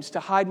no-names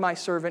to hide my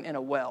servant in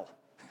a well.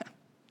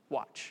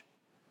 Watch.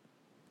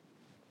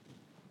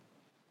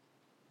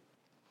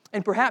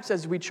 And perhaps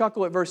as we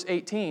chuckle at verse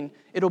 18,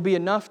 it'll be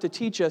enough to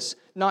teach us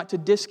not to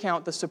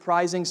discount the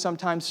surprising,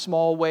 sometimes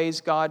small ways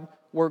God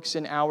works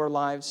in our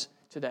lives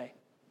today.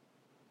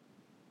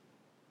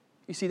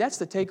 You see, that's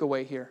the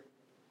takeaway here.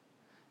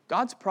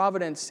 God's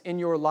providence in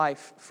your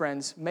life,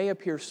 friends, may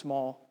appear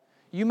small.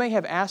 You may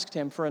have asked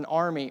him for an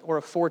army or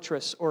a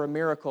fortress or a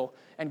miracle,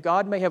 and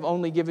God may have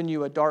only given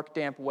you a dark,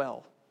 damp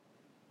well.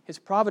 His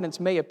providence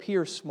may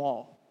appear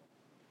small.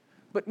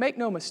 But make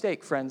no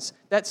mistake, friends,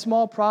 that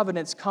small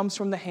providence comes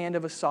from the hand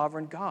of a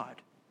sovereign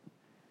God.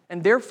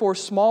 And therefore,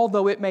 small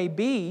though it may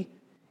be,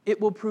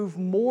 it will prove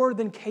more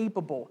than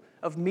capable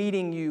of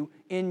meeting you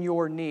in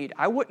your need.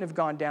 I wouldn't have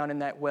gone down in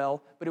that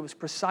well, but it was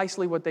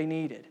precisely what they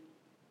needed.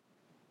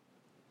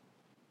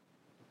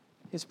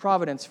 His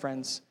providence,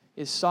 friends,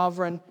 is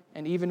sovereign,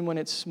 and even when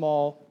it's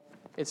small,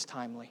 it's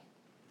timely.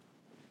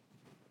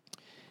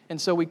 And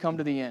so we come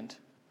to the end,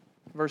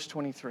 verse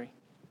 23,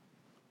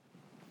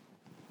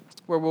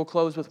 where we'll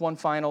close with one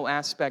final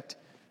aspect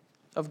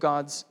of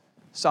God's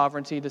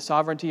sovereignty, the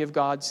sovereignty of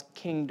God's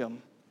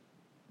kingdom.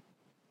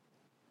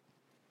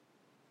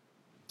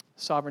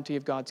 Sovereignty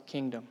of God's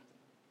kingdom.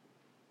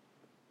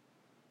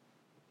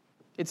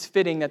 It's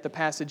fitting that the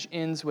passage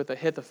ends with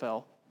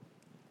Ahithophel.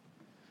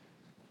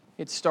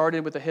 It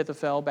started with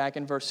Ahithophel back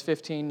in verse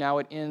 15. Now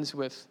it ends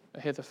with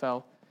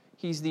Ahithophel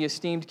He's the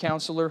esteemed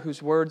counselor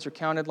whose words are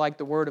counted like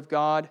the word of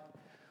God,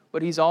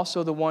 but he's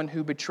also the one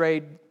who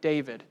betrayed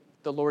David,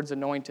 the Lord's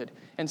anointed.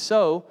 And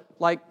so,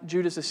 like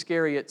Judas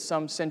Iscariot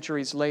some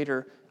centuries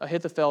later,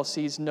 Ahithophel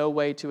sees no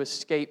way to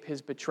escape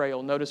his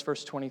betrayal. Notice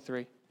verse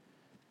 23.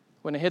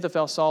 When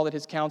Ahithophel saw that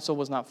his counsel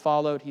was not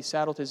followed, he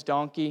saddled his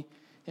donkey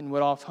and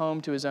went off home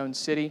to his own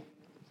city.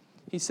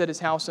 He set his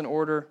house in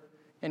order,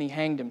 and he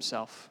hanged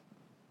himself.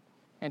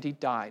 And he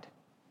died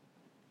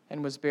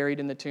and was buried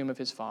in the tomb of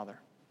his father.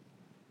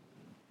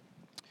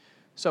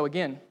 So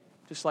again,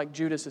 just like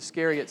Judas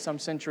Iscariot some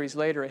centuries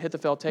later,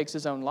 Ahithophel takes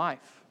his own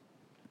life.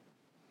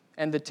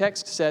 And the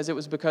text says it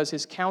was because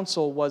his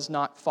counsel was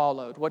not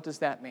followed. What does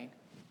that mean?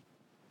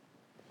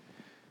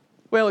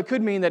 Well, it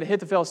could mean that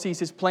Ahithophel sees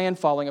his plan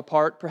falling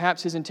apart.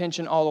 Perhaps his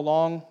intention all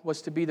along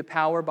was to be the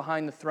power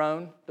behind the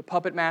throne, the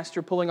puppet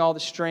master pulling all the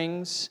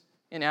strings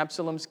in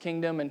Absalom's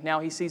kingdom, and now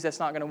he sees that's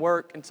not going to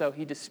work, and so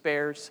he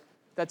despairs.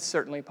 That's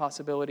certainly a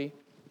possibility.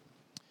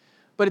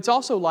 But it's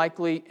also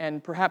likely,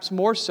 and perhaps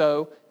more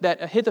so,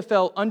 that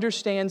Ahithophel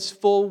understands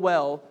full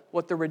well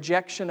what the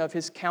rejection of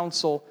his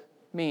counsel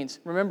means.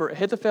 Remember,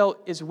 Ahithophel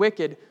is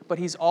wicked, but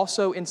he's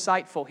also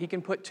insightful. He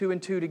can put two and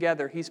two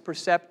together. He's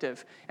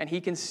perceptive, and he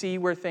can see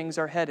where things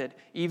are headed.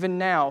 Even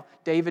now,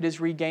 David is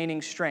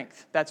regaining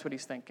strength. That's what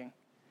he's thinking.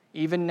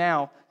 Even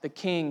now, the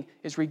king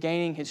is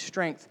regaining his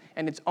strength,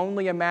 and it's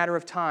only a matter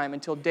of time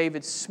until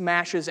David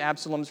smashes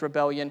Absalom's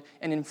rebellion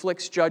and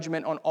inflicts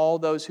judgment on all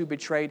those who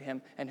betrayed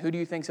him. And who do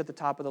you think's at the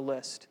top of the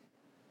list?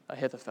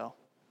 Ahithophel.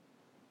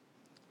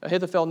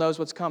 Ahithophel knows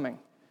what's coming,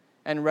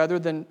 and rather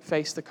than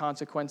face the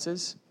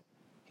consequences,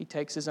 he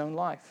takes his own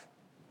life.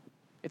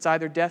 It's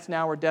either death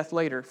now or death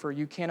later, for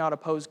you cannot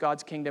oppose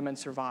God's kingdom and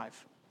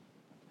survive.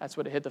 That's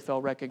what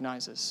Ahithophel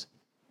recognizes.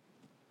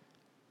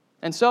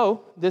 And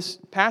so, this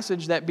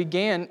passage that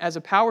began as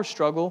a power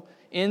struggle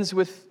ends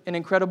with an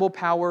incredible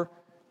power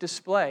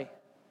display.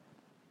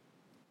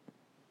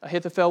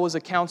 Ahithophel was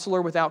a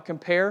counselor without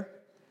compare,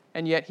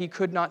 and yet he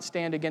could not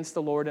stand against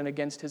the Lord and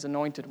against his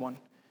anointed one.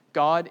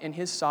 God, in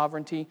his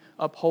sovereignty,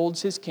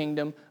 upholds his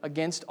kingdom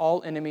against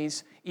all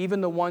enemies,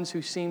 even the ones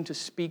who seem to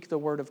speak the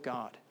word of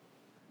God.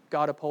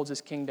 God upholds his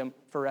kingdom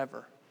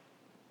forever.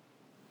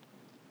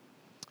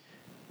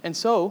 And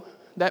so,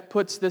 that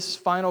puts this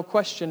final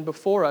question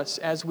before us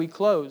as we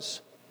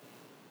close.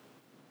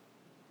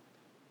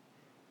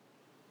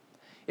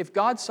 If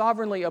God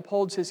sovereignly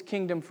upholds his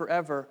kingdom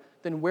forever,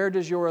 then where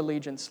does your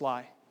allegiance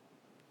lie?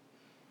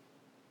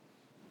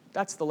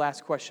 That's the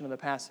last question of the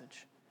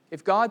passage.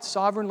 If God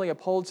sovereignly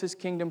upholds his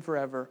kingdom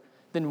forever,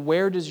 then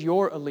where does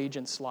your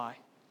allegiance lie?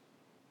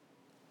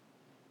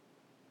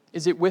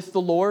 Is it with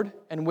the Lord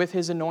and with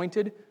his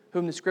anointed,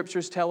 whom the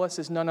Scriptures tell us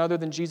is none other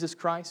than Jesus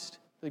Christ,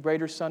 the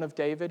greater Son of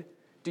David?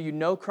 Do you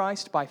know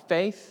Christ by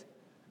faith?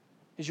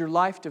 Is your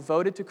life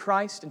devoted to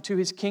Christ and to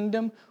his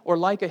kingdom? Or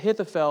like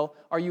Ahithophel,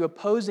 are you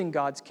opposing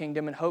God's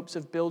kingdom in hopes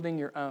of building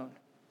your own?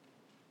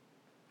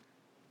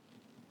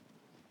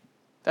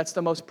 That's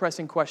the most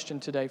pressing question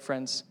today,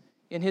 friends.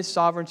 In his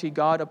sovereignty,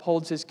 God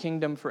upholds his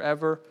kingdom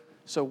forever.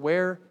 So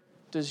where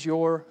does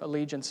your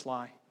allegiance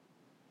lie?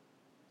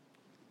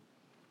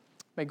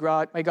 May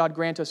God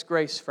grant us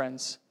grace,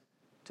 friends,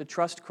 to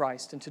trust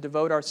Christ and to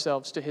devote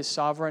ourselves to his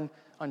sovereign,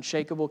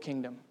 unshakable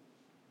kingdom.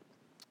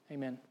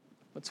 Amen.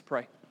 Let's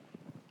pray.